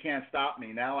 Now you can't stop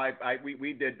me. Now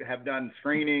we have done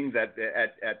screenings at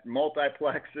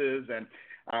multiplexes, and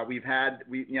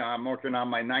I'm working on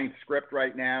my 9th script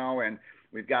right now, and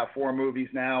we've got 4 movies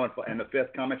now, and the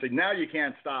 5th coming. So now you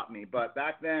can't stop me. But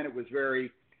back then it was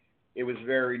very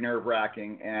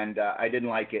nerve-wracking, and I didn't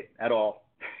like it at all.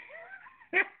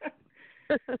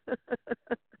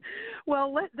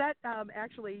 Well,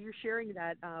 actually, you're sharing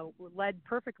that led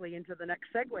perfectly into the next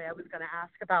segue I was going to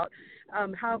ask about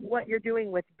what you're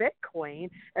doing with Bitcoin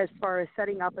as far as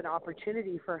setting up an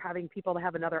opportunity for having people to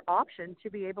have another option to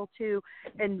be able to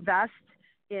invest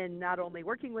in not only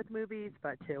working with movies,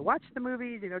 but to watch the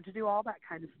movies, to do all that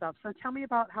kind of stuff. So tell me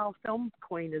about how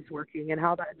Filmcoin is working and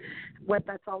what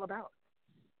that's all about.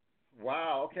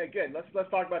 Wow. Okay, good. Let's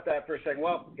talk about that for a second.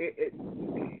 Well,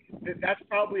 that's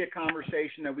probably a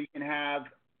conversation that we can have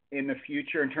in the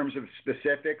future in terms of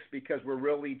specifics, because we're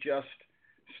really just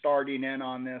starting in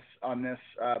on this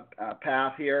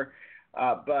path here.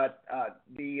 But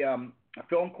the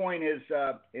Filmcoin is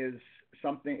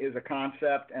a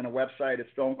concept and a website. It's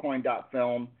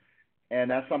filmcoin.film,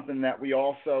 and that's something that we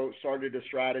also started to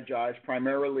strategize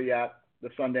primarily at the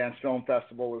Sundance Film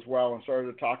Festival as well, and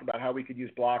started to talk about how we could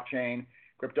use blockchain,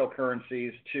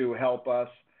 cryptocurrencies to help us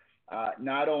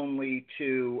not only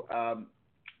to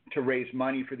raise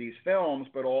money for these films,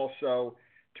 but also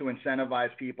to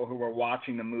incentivize people who are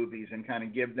watching the movies and kind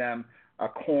of give them a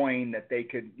coin that they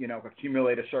could,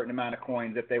 accumulate a certain amount of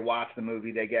coins. If they watch the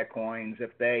movie, they get coins.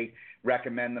 If they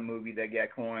recommend the movie, they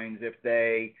get coins. If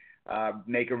they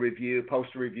make a review, post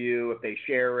a review, if they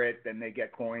share it, then they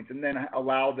get coins, and then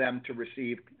allow them to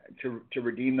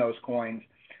redeem those coins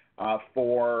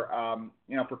for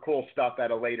cool stuff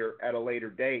at a later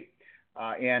date,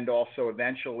 and also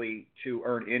eventually to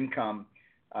earn income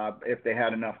if they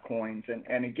had enough coins.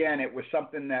 And again, it was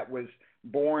something that was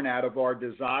born out of our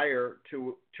desire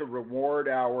to reward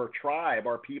our tribe,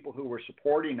 our people who were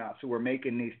supporting us, who were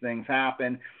making these things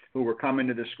happen, who were coming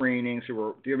to the screenings, who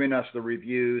were giving us the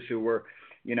reviews, who were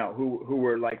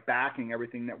like backing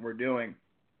everything that we're doing.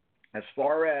 As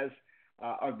far as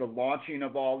the launching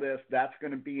of all this, that's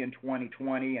going to be in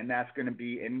 2020, and that's going to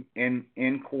be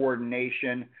in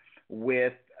coordination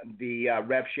with the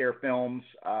RevShare Films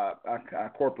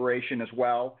corporation as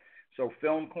well. So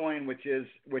Filmcoin, which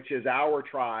is our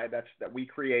tribe, that we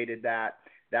created, that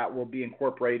will be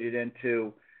incorporated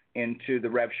into the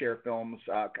RevShare Films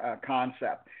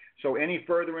concept. So any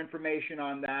further information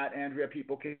on that, Andrea,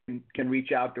 people can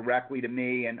reach out directly to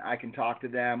me, and I can talk to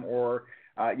them, or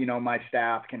my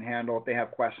staff can handle if they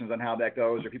have questions on how that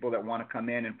goes, or people that want to come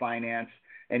in and finance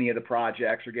any of the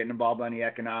projects or get involved on the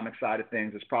economic side of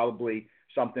things. It's probably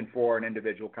something for an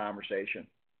individual conversation.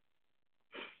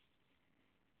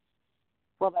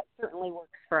 well, that certainly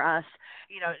works for us.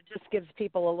 It just gives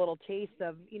people a little taste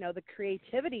of, the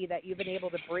creativity that you've been able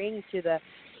to bring to the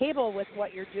table with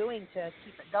what you're doing to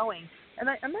keep it going. And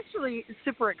I'm actually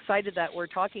super excited that we're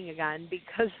talking again,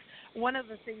 because one of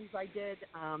the things I did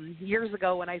years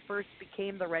ago when I first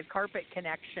became the Red Carpet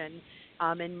Connection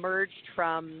and merged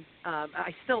from,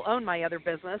 I still own my other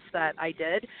business that I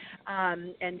did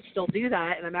and still do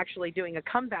that, and I'm actually doing a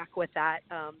comeback with that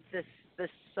this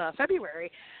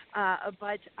February.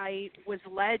 But I was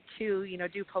led to,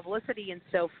 do publicity and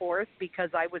so forth because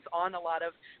I was on a lot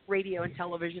of radio and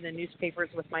television and newspapers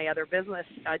with my other business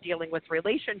dealing with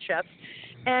relationships.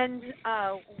 And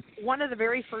one of the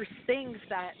very first things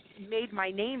that made my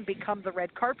name become the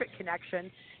Red Carpet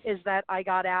Connection is that I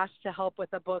got asked to help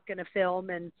with a book and a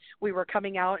film, and we were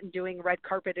coming out and doing red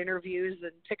carpet interviews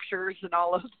and pictures and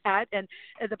all of that, and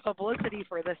the publicity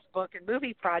for this book and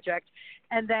movie project.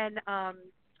 And then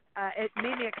it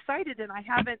made me excited, and I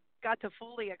haven't got to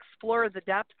fully explore the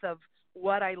depth of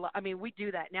what I mean, we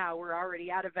do that now. We're already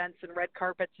at events and red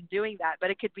carpets and doing that, but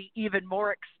it could be even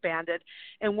more expanded.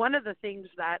 And one of the things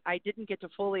that I didn't get to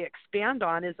fully expand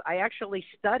on is I actually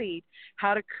studied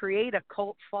how to create a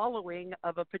cult following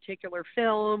of a particular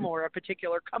film or a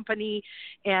particular company,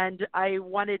 and I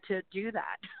wanted to do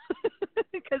that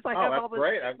because I have all this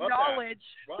knowledge.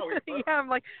 Wow, yeah, I'm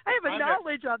like, I have a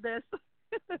knowledge on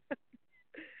this.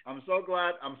 I'm so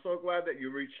glad that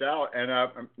you reached out, and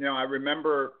I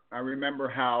remember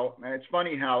how, and it's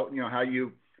funny how how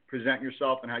you present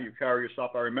yourself and how you carry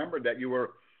yourself. I remember that you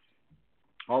were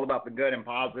all about the good and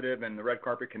positive and the Red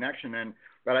Carpet Connection,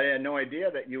 but I had no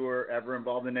idea that you were ever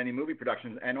involved in any movie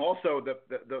productions, and also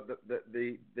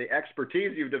the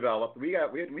expertise you've developed. We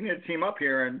need to team up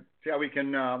here and see how we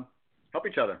can help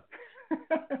each other.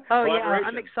 Oh yeah,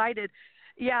 I'm excited.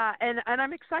 Yeah, and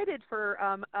I'm excited for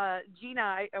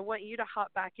Gina. I want you to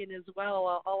hop back in as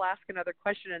well. I'll ask another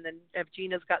question, and then if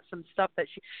Gina's got some stuff that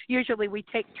usually we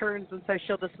take turns, and so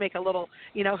she'll just make a little,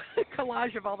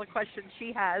 collage of all the questions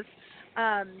she has.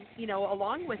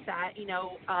 Along with that,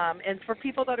 and for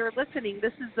people that are listening,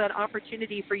 this is an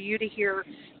opportunity for you to hear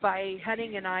by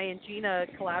Henning and I and Gina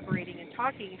collaborating and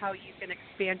talking how you can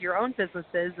expand your own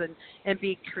businesses and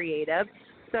be creative.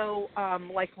 So,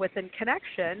 like within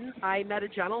Connection, I met a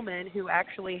gentleman who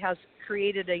actually has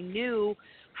created a new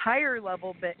higher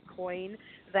level Bitcoin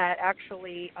that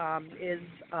actually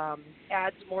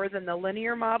adds more than the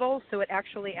linear model. So it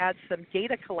actually adds some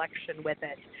data collection with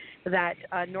it that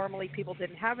normally people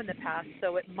didn't have in the past.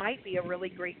 So it might be a really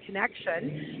great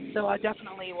connection. So I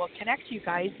definitely will connect you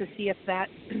guys to see if that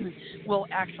will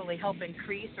actually help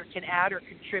increase or can add or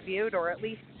contribute, or at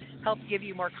least help give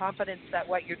you more confidence that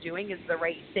what you're doing is the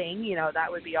right thing.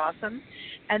 That would be awesome.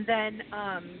 And then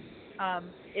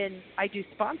I do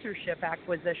sponsorship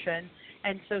acquisition.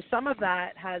 And so some of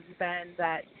that has been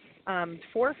that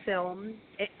for film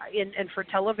and for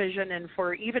television and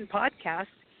for even podcasts,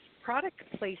 product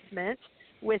placement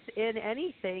within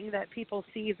anything that people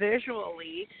see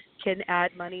visually can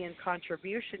add money and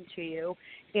contribution to you.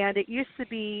 And it used to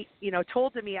be,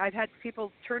 told to me, I've had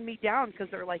people turn me down because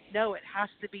they're like, no, it has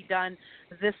to be done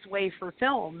this way for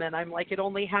film. And I'm like, it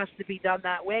only has to be done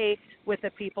that way with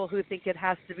the people who think it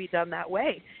has to be done that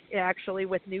way. Actually,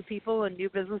 with new people and new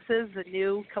businesses and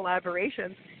new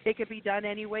collaborations, it could be done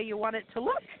any way you want it to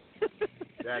look.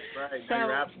 That's right. So,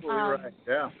 you're absolutely right.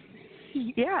 Yeah.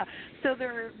 Yeah, so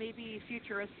there may be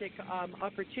futuristic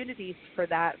opportunities for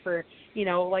that. For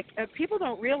people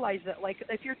don't realize that. Like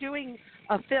if you're doing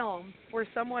a film where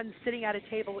someone's sitting at a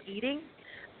table eating,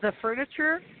 the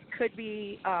furniture could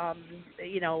be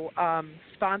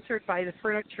sponsored by the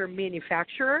furniture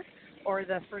manufacturer or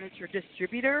the furniture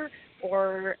distributor,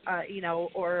 or a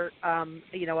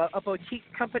boutique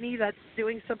company that's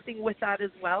doing something with that as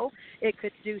well. It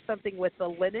could do something with the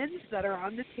linens that are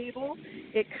on the table.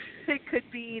 It could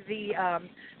be the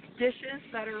dishes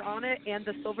that are on it, and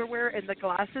the silverware and the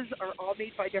glasses are all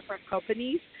made by different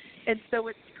companies. And so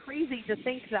it's crazy to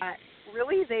think that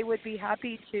really they would be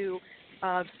happy to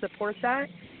support that.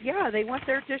 Yeah, they want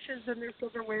their dishes and their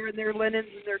silverware and their linens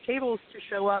and their tables to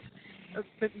show up,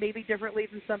 but maybe differently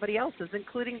than somebody else's,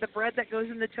 including the bread that goes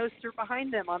in the toaster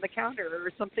behind them on the counter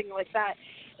or something like that.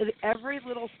 Every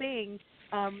little thing,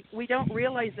 we don't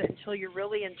realize it until you're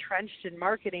really entrenched in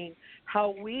marketing,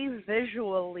 how we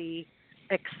visually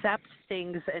accept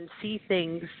things and see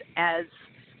things as,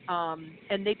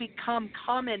 and they become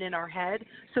common in our head,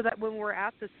 so that when we're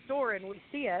at the store and we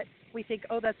see it, we think,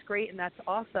 oh, that's great and that's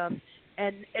awesome.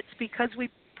 And it's because we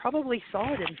probably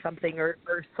saw it in something or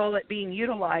saw it being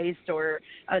utilized or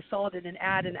saw it in an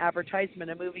ad, an advertisement,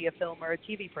 a movie, a film, or a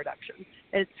TV production.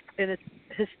 It's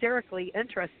hysterically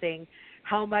interesting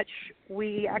how much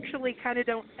we actually kind of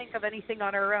don't think of anything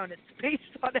on our own. It's based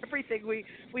on everything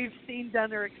we've seen,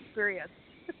 done, or experienced.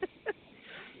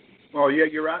 Well, yeah,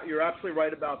 you're absolutely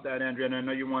right about that, Andrea, and I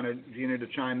know you wanted Gina to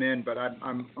chime in, but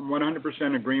I'm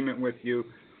 100% agreement with you.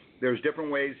 There's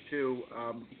different ways to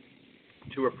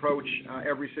approach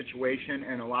every situation,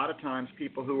 and a lot of times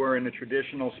people who are in the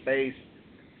traditional space,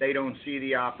 they don't see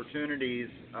the opportunities,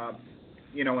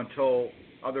 until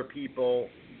other people,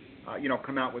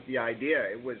 come out with the idea.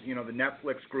 It was, the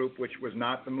Netflix group, which was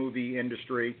not the movie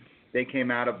industry. They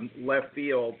came out of left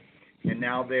field, and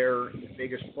now they're the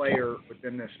biggest player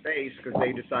within this space because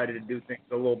they decided to do things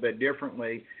a little bit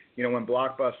differently. When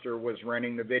Blockbuster was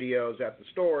renting the videos at the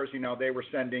stores, they were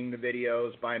sending the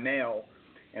videos by mail,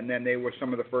 and then they were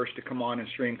some of the first to come on and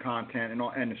stream content, and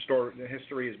the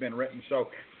history has been written. So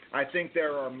I think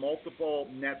there are multiple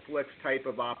Netflix type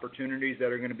of opportunities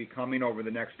that are going to be coming over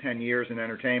the next 10 years in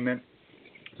entertainment.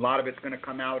 A lot of it's going to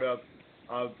come out of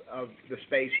the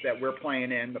space that we're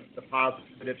playing in, the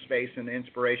positive space and the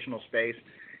inspirational space,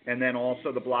 and then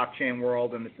also the blockchain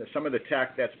world and some of the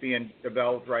tech that's being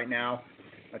developed right now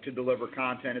to deliver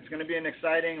content. It's going to be an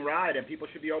exciting ride, and people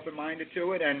should be open-minded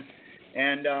to it and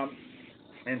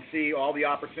see all the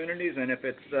opportunities. And if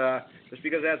it's just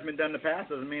because it hasn't been done in the past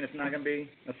doesn't mean it's not going to be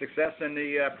a success in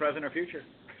the present or future.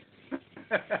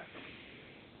 Well,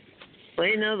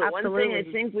 the Absolutely. one thing I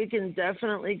think we can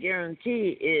definitely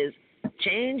guarantee is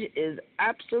change is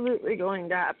absolutely going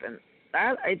to happen.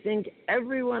 That I think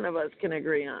every one of us can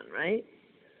agree on, right?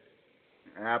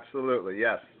 Absolutely,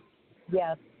 yes.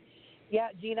 Yes. Yeah,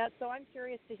 Gina, so I'm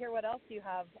curious to hear what else you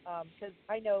have, because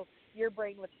I know your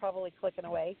brain was probably clicking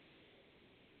away.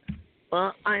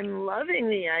 Well, I'm loving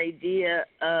the idea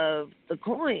of the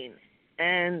coin.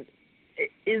 And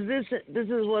this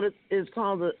is what it is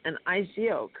called an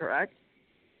ICO, correct?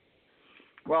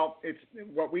 Well, it's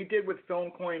what we did with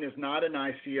FilmCoin is not an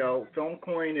ICO.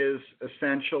 FilmCoin is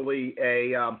essentially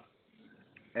a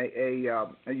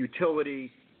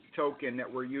utility token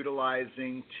that we're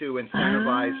utilizing to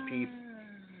incentivize people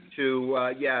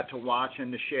to watch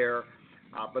and to share.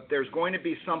 But there's going to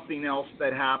be something else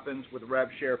that happens with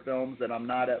RevShare Films that I'm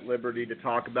not at liberty to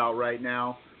talk about right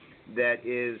now. That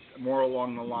is more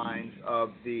along the lines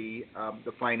of the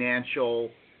financial.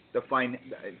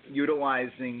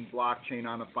 Utilizing blockchain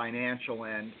on the financial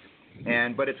end,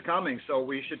 but it's coming, so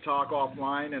we should talk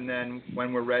offline, and then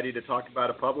when we're ready to talk about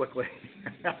it publicly,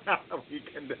 we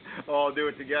can all do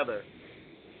it together.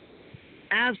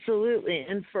 Absolutely.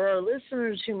 And for our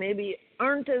listeners who maybe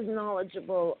aren't as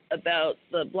knowledgeable about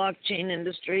the blockchain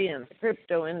industry and the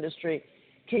crypto industry,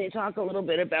 can you talk a little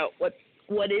bit about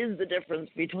what is the difference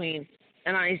between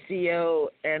an ICO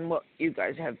and what you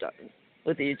guys have done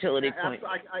with the utility coin?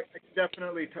 I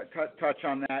definitely touch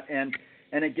on that, and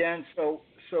again, so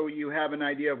you have an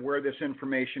idea of where this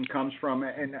information comes from.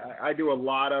 And I do a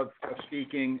lot of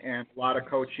speaking and a lot of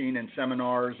coaching and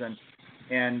seminars,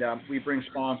 and we bring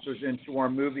sponsors into our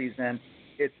movies. And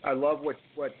I love what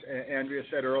Andrea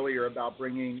said earlier about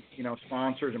bringing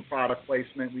sponsors and product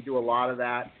placement. We do a lot of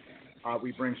that.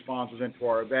 We bring sponsors into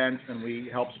our events, and we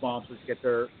help sponsors get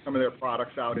some of their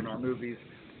products out in our movies.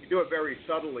 Do it very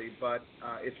subtly, but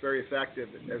it's very effective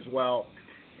as well.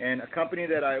 And a company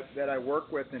that I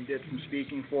work with and did some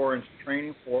speaking for and some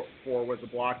training for was a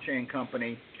blockchain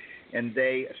company, and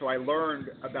so I learned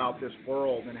about this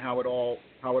world and how it all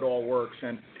works.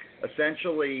 And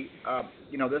essentially,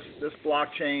 this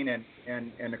blockchain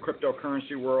and the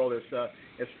cryptocurrency world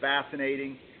is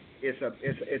fascinating.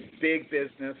 It's big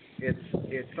business.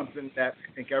 It's something that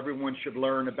I think everyone should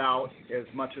learn about as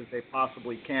much as they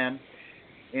possibly can.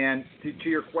 And to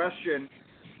your question,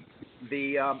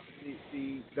 there's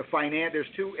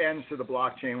two ends to the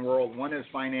blockchain world. One is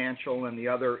financial, and the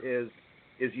other is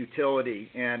utility.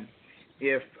 And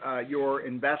if you're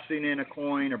investing in a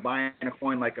coin or buying a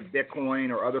coin like a Bitcoin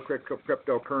or other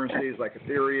cryptocurrencies like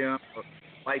Ethereum or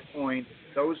Litecoin,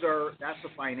 that's the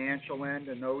financial end,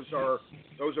 and those are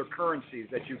currencies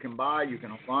that you can buy, you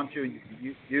can hold on to, you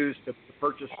can use to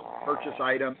purchase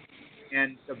items.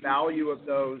 And the value of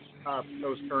those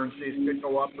currencies could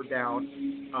go up or down,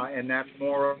 and that's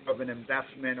more of an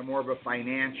investment and more of a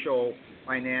financial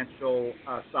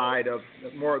side of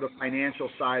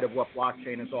what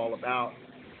blockchain is all about.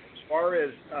 As far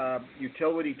as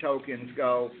utility tokens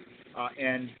go,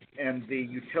 and the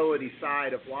utility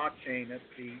side of blockchain,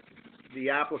 the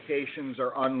applications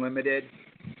are unlimited,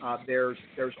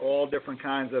 There's all different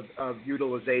kinds of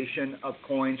utilization of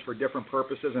coins for different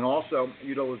purposes, and also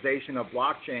utilization of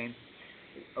blockchain,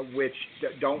 which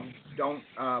don't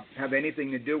have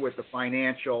anything to do with the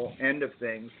financial end of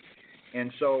things. And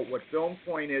so, what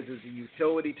FilmCoin is a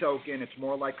utility token. It's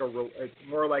more like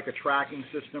a tracking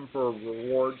system for a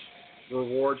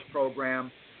rewards program,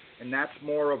 and that's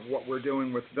more of what we're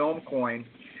doing with FilmCoin.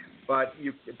 But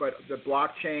the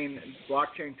blockchain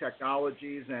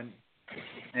technologies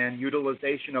and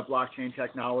utilization of blockchain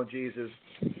technologies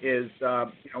is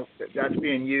that's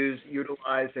being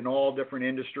utilized in all different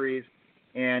industries,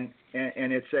 and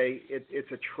it's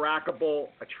a trackable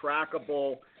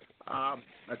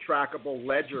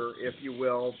ledger, if you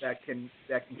will, that can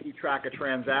keep track of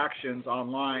transactions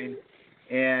online,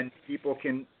 and people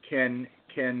can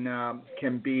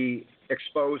be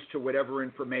exposed to whatever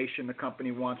information the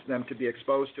company wants them to be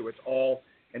exposed to. It's all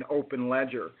an open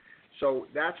ledger. So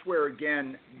that's where,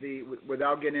 again,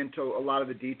 without getting into a lot of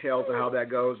the details of how that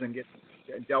goes and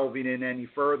delving in any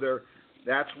further,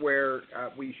 that's where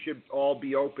we should all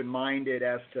be open-minded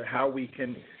as to how we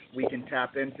can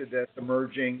tap into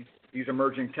these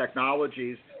emerging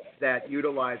technologies that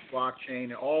utilize blockchain.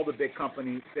 And all the big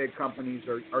companies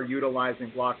are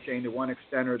utilizing blockchain to one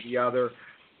extent or the other,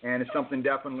 and it's something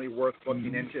definitely worth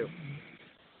looking into.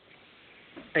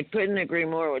 I couldn't agree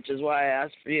more, which is why I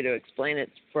asked for you to explain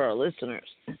it for our listeners.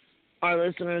 Our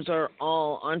listeners are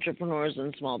all entrepreneurs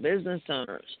and small business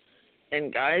owners.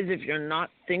 And guys, if you're not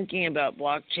thinking about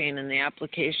blockchain and the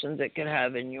applications it could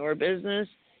have in your business,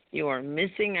 you are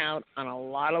missing out on a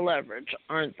lot of leverage,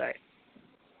 aren't they?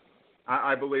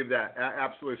 I believe that,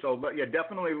 absolutely. So, yeah,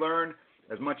 definitely learn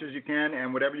as much as you can,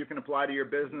 and whatever you can apply to your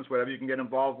business, whatever you can get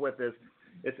involved with,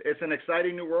 it's an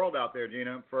exciting new world out there,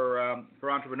 Gina, for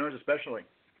entrepreneurs especially.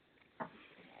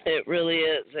 It really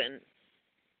is, and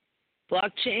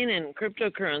blockchain and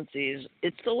cryptocurrencies,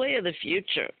 it's the way of the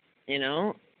future,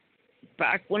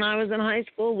 Back when I was in high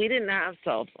school, we didn't have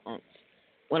cell phones.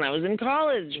 When I was in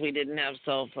college, we didn't have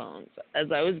cell phones.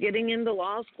 As I was getting into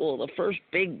law school, the first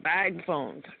big bag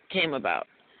phone came about.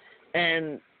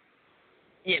 And,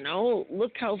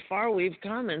 look how far we've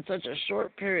come in such a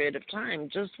short period of time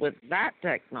just with that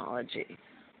technology.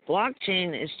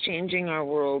 Blockchain is changing our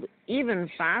world even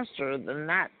faster than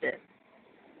that did.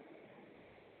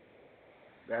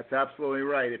 That's absolutely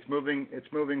right. It's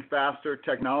moving faster.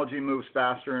 Technology moves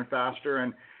faster and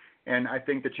faster, and I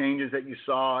think the changes that you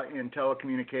saw in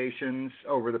telecommunications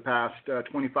over the past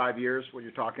 25 years, what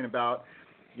you're talking about,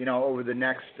 over the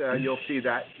next, you'll see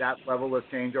that level of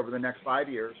change over the next 5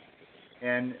 years,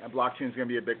 and blockchain is going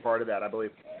to be a big part of that, I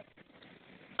believe.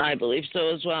 I believe so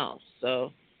as well.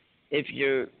 So if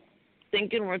you're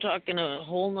thinking we're talking a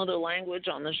whole nother language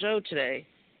on the show today,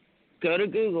 go to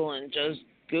Google and just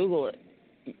Google it.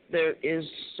 There is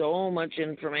so much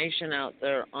information out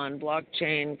there on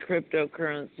blockchain,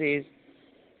 cryptocurrencies.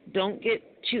 Don't get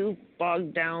too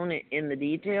bogged down in the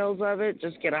details of it.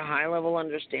 Just get a high-level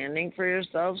understanding for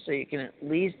yourself so you can at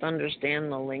least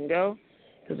understand the lingo,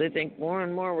 because I think more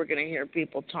and more we're going to hear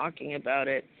people talking about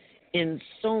it in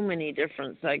so many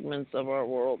different segments of our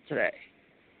world today.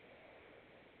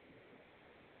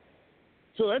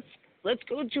 So let's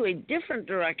go to a different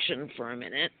direction for a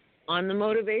minute. On the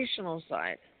motivational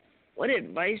side, what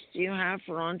advice do you have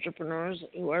for entrepreneurs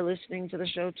who are listening to the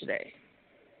show today?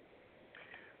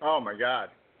 Oh, my God.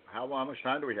 How much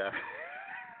time do we have?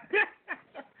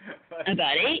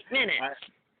 About 8 minutes.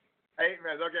 8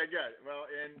 minutes. Okay, good. Well,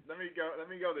 and let me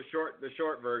go the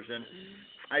short version.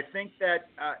 I think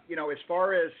that as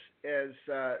far as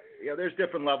there's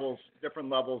different levels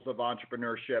of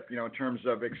entrepreneurship, in terms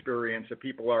of experience that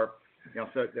people are.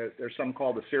 So there's something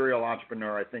called the serial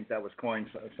entrepreneur. I think that was coined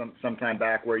some time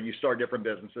back, where you start different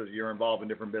businesses, you're involved in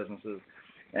different businesses,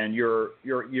 and you're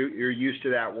used to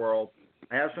that world.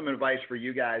 I have some advice for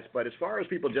you guys, but as far as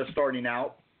people just starting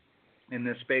out in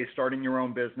this space, starting your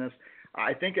own business,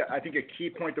 I think a key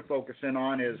point to focus in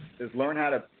on is learn how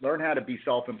to be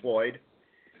self-employed,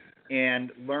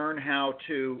 and learn how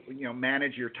to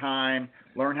manage your time,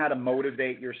 learn how to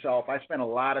motivate yourself. I spent a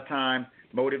lot of time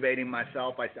motivating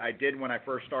myself. I did when I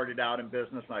first started out in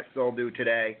business, and I still do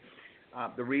today.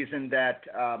 The reason that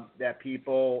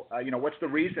people, what's the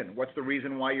reason? What's the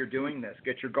reason why you're doing this?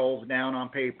 Get your goals down on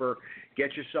paper.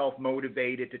 Get yourself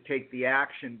motivated to take the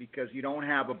action, because you don't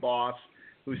have a boss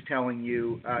who's telling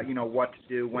you, what to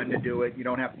do, when to do it. You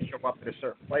don't have to show up at a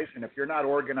certain place. And if you're not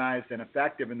organized and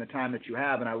effective in the time that you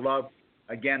have, and I love,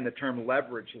 again, the term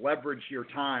leverage your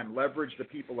time, leverage the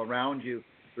people around you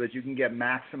so that you can get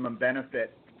maximum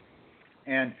benefit.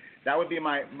 And that would be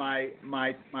my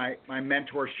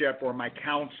mentorship or my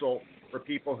counsel for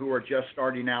people who are just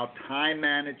starting out. Time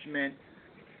management,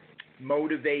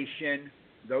 motivation,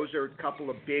 those are a couple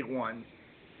of big ones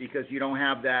because you don't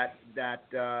have that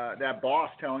boss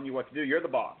telling you what to do. You're the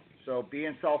boss. So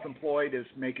being self-employed is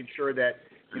making sure that,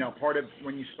 part of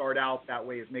when you start out that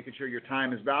way is making sure your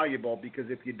time is valuable, because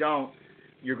if you don't,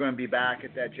 you're going to be back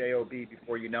at that job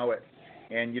before you know it.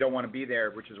 And you don't want to be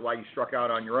there, which is why you struck out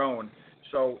on your own.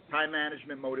 So time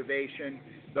management, motivation,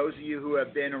 those of you who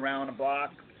have been around the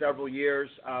block several years,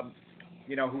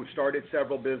 who started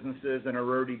several businesses and are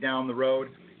already down the road,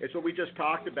 it's what we just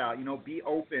talked about. Be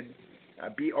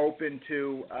open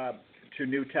to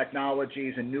new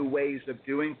technologies and new ways of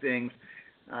doing things.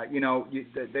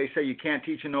 They say you can't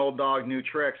teach an old dog new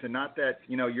tricks, and not that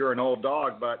you're an old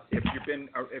dog, but if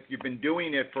you've been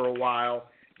doing it for a while,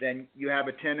 then you have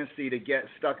a tendency to get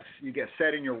stuck. You get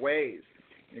set in your ways,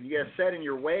 and you get set in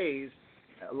your ways.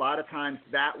 A lot of times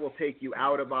that will take you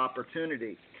out of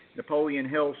opportunity. Napoleon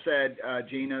Hill said,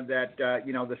 Gina, that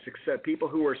the people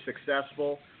who are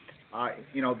successful,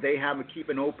 they keep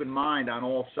an open mind on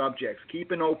all subjects.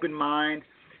 Keep an open mind.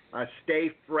 Stay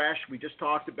fresh. We just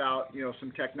talked about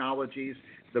some technologies,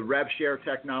 the rev share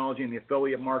technology and the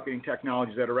affiliate marketing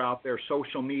technologies that are out there,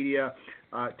 social media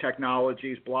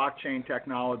technologies, blockchain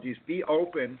technologies. Be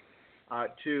open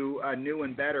to new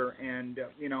and better. And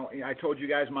I told you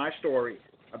guys my story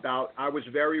about I was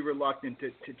very reluctant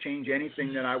to change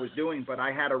anything that I was doing, but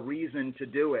I had a reason to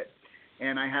do it,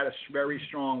 and I had a very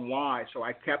strong why. So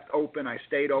I kept open. I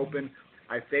stayed open.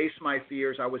 I faced my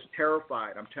fears. I was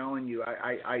terrified. I'm telling you,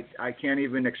 I can't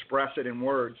even express it in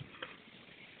words.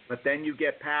 But then you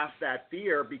get past that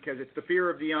fear, because it's the fear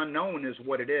of the unknown is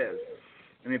what it is.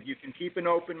 And if you can keep an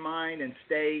open mind and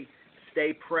stay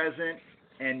present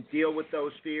and deal with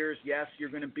those fears, yes, you're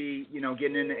going to be,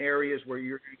 getting into areas where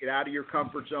you're going to get out of your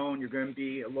comfort zone. You're going to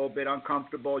be a little bit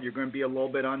uncomfortable. You're going to be a little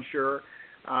bit unsure.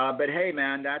 But hey,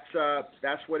 man, that's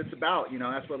what it's about.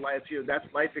 That's what life. That's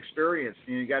life experience.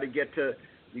 You got to get to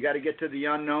the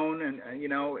unknown, and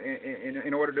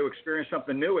in order to experience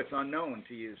something new, it's unknown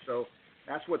to you. So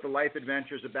that's what the life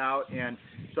adventure is about. And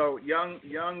so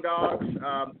young dogs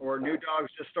or new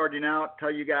dogs just starting out,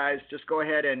 tell you guys, just go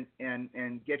ahead and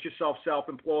get yourself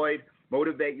self-employed,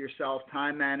 motivate yourself,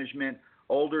 time management.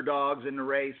 Older dogs in the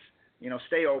race,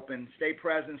 stay open, stay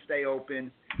present, stay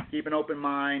open, keep an open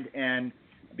mind, and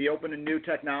be open to new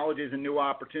technologies and new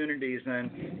opportunities,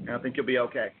 and I think you'll be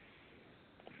okay.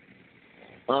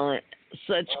 Well,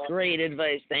 such great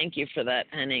advice. Thank you for that,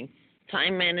 Henning.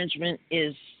 Time management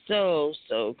is so,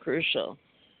 so crucial.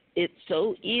 It's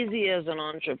so easy as an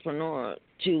entrepreneur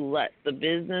to let the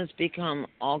business become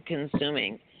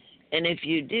all-consuming. And if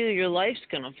you do, your life's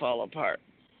going to fall apart.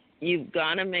 You've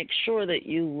got to make sure that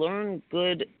you learn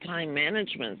good time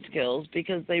management skills,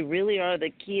 because they really are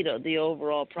the key to the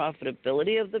overall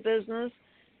profitability of the business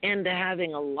and to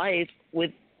having a life with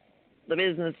the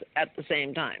business at the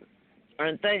same time,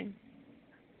 aren't they?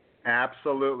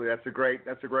 Absolutely. That's a great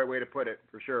way to put it,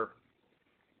 for sure.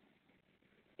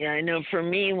 Yeah, I know for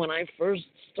me, when I first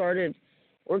started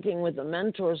working with a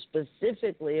mentor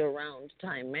specifically around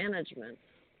time management,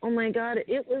 oh, my God,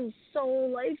 it was so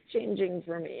life-changing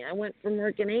for me. I went from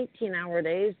working 18-hour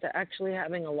days to actually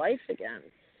having a life again,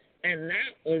 and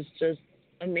that was just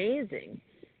amazing.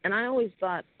 And I always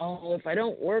thought, if I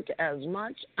don't work as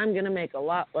much, I'm going to make a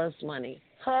lot less money.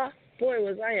 Boy,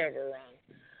 was I ever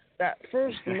wrong. That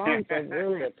first month of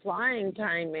really applying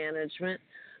time management,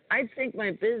 I think my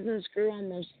business grew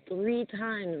almost 3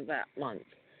 times that month.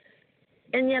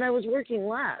 And yet I was working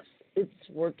less. It's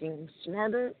working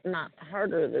smarter, not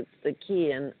harder, that's the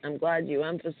key. And I'm glad you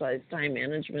emphasized time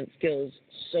management skills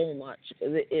so much,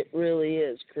 because it really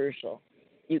is crucial.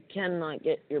 You cannot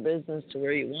get your business to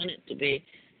where you want it to be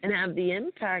and have the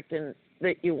impact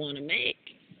that you want to make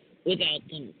without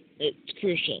them. It's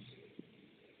crucial.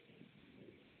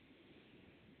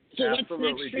 So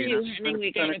Absolutely, what's next for Gina. you, Henning?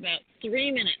 We got about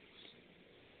 3 minutes.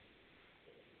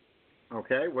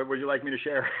 Okay. What would you like me to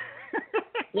share?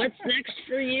 What's next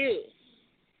for you?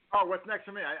 Oh, what's next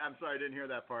for me? I'm sorry, I didn't hear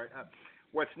that part.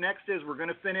 What's next is we're going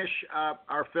to finish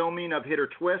our filming of Hit or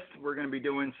Twist. We're going to be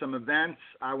doing some events.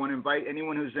 I want to invite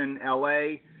anyone who's in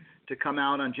L.A. to come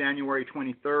out on January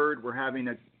 23rd. We're having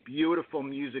a beautiful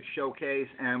music showcase,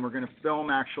 and we're going to film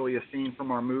actually a scene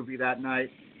from our movie that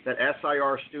night at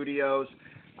SIR Studios.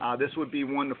 This would be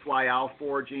one to fly out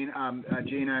for, Gina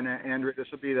and Andrew. This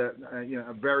would be a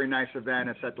very nice event.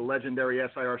 It's at the legendary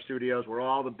SIR Studios, where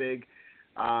all the big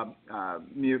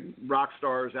rock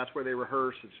stars, that's where they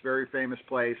rehearse. It's a very famous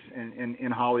place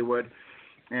in Hollywood,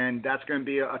 and that's going to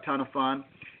be a ton of fun.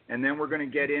 And then we're going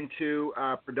to get into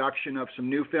production of some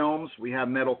new films. We have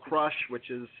Metal Crush, which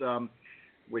is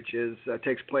which is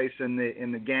takes place in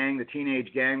the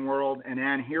teenage gang world,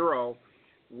 and Hero,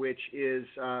 which is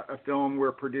a film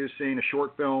we're producing, a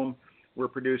short film we're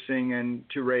producing, and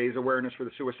to raise awareness for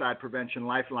the Suicide Prevention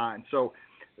Lifeline. So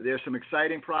there's some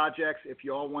exciting projects. If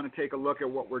you all want to take a look at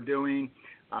what we're doing,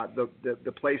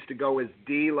 the place to go is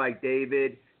D like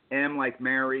David, M like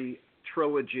Mary,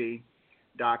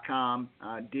 Trilogy.com,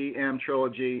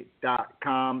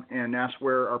 dmtrilogy.com, and that's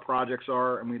where our projects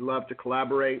are. And we'd love to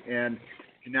collaborate and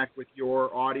connect with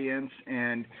your audience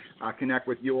and connect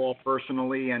with you all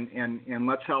personally, and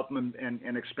let's help them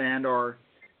and expand our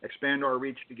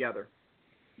reach together.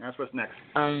 That's what's next.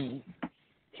 Fantastic.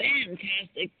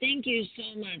 Thank you so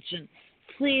much. And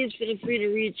please feel free to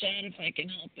reach out if I can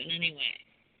help in any way.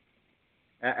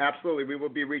 Absolutely. We will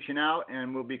be reaching out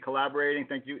and we'll be collaborating.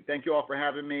 Thank you all for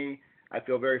having me. I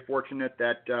feel very fortunate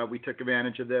that we took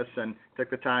advantage of this and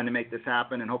took the time to make this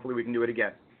happen, and hopefully we can do it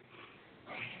again.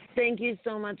 Thank you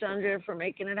so much, Andrea, for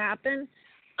making it happen.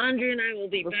 Andrea and I will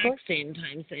be back same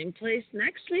time, same place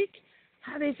next week.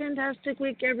 Have a fantastic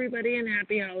week, everybody, and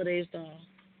happy holidays to all.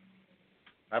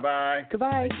 Bye-bye.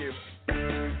 Goodbye. Thank you.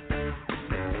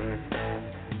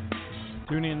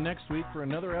 Tune in next week for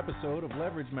another episode of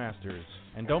Leverage Masters.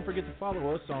 And don't forget to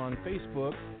follow us on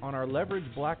Facebook on our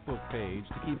Leverage Black Book page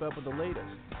to keep up with the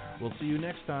latest. We'll see you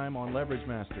next time on Leverage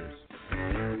Masters.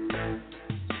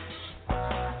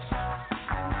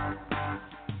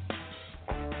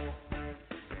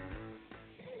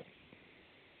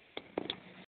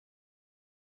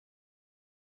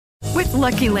 With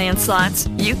Lucky Land Slots,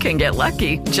 you can get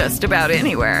lucky just about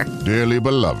anywhere. Dearly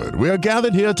beloved, we are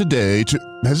gathered here today to...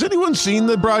 Has anyone seen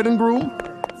the bride and groom?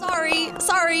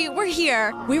 Sorry, we're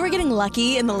here. We were getting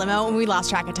lucky in the limo and we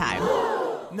lost track of time.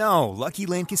 No, Lucky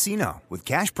Land Casino, with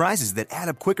cash prizes that add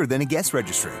up quicker than a guest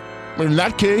registry. In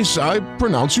that case, I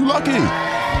pronounce you lucky.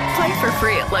 Play for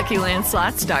free at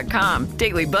LuckyLandSlots.com.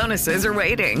 Daily bonuses are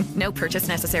waiting. No purchase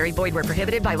necessary. Void where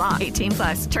prohibited by law.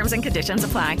 18+. Terms and conditions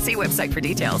apply. See website for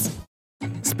details.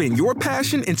 Spin your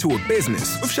passion into a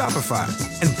business with Shopify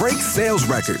and break sales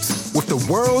records with the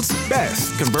world's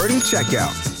best converting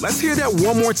checkout. Let's hear that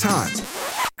one more time.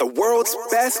 The world's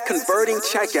best converting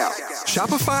checkout.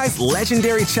 Shopify's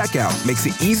legendary checkout makes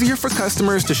it easier for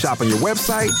customers to shop on your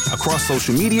website, across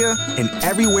social media, and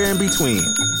everywhere in between.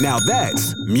 Now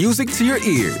that's music to your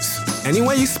ears. Any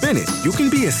way you spin it, you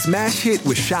can be a smash hit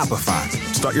with Shopify.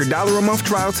 Start your $1 a month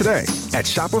trial today at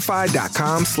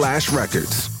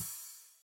shopify.com/records.